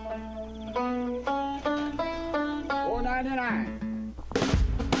 $4.99.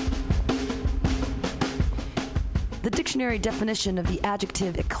 The dictionary definition of the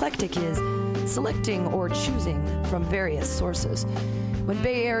adjective eclectic is selecting or choosing from various sources. When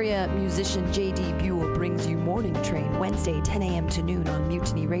Bay Area musician J.D. Buell brings you Morning Train Wednesday 10 a.m. to noon on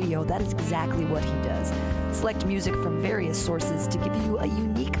Mutiny Radio, that is exactly what he does. Select music from various sources to give you a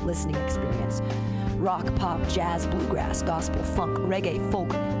unique listening experience. Rock, pop, jazz, bluegrass, gospel, funk, reggae, folk,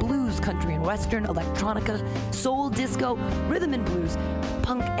 blues, country and western, electronica, soul, disco, rhythm and blues,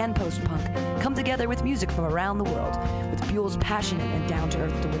 punk and post-punk come together with music from around the world with Buell's passionate and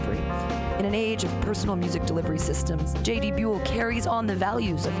down-to-earth delivery. In an age of personal music delivery systems, J.D. Buell carries on the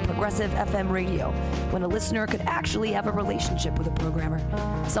values of progressive FM radio when a listener could actually have a relationship with a programmer,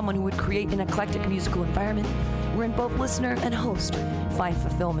 someone who would create an eclectic musical environment wherein both listener and host find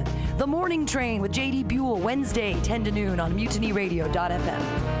fulfillment. The Morning Train with J.D. Buell, Wednesday, 10 to noon on MutinyRadio.fm.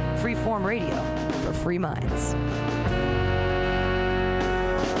 Freeform radio for free minds.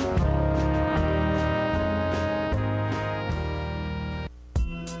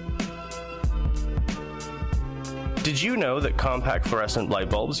 Did you know that compact fluorescent light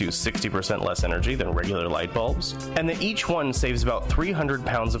bulbs use 60% less energy than regular light bulbs? And that each one saves about 300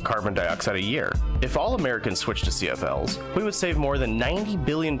 pounds of carbon dioxide a year? If all Americans switched to CFLs, we would save more than 90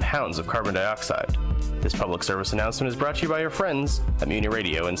 billion pounds of carbon dioxide. This public service announcement is brought to you by your friends at Mutiny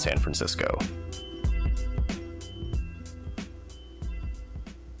Radio in San Francisco.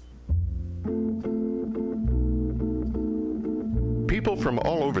 People from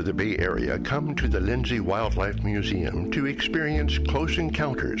all over the Bay Area come to the Lindsay Wildlife Museum to experience close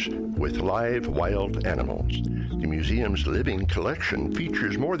encounters with live wild animals. The museum's living collection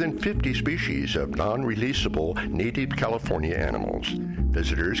features more than 50 species of non-releasable native California animals.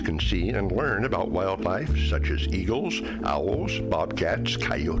 Visitors can see and learn about wildlife such as eagles, owls, bobcats,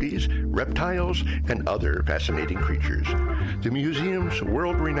 coyotes, reptiles, and other fascinating creatures. The museum's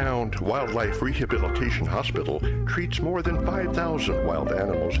world-renowned Wildlife Rehabilitation Hospital treats more than 5,000 wild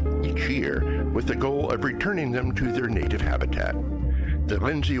animals each year with the goal of returning them to their native habitat. The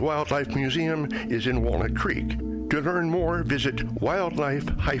Lindsay Wildlife Museum is in Walnut Creek. To learn more, visit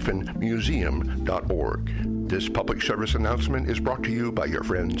wildlife-museum.org. This public service announcement is brought to you by your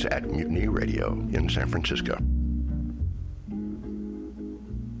friends at Mutiny Radio in San Francisco.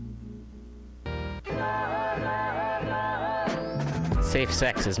 Safe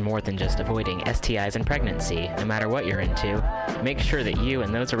sex is more than just avoiding STIs and pregnancy, no matter what you're into. Make sure that you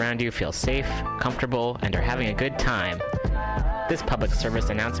and those around you feel safe, comfortable, and are having a good time. This public service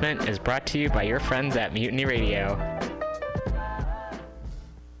announcement is brought to you by your friends at Mutiny Radio.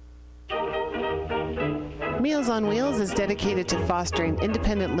 Meals on Wheels is dedicated to fostering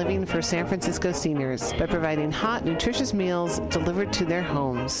independent living for San Francisco seniors by providing hot, nutritious meals delivered to their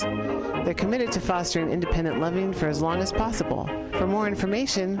homes. They're committed to fostering independent living for as long as possible. For more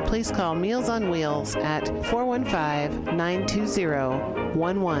information, please call Meals on Wheels at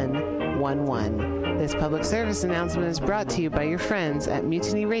 415-920-1111. This public service announcement is brought to you by your friends at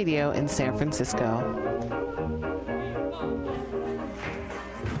Mutiny Radio in San Francisco.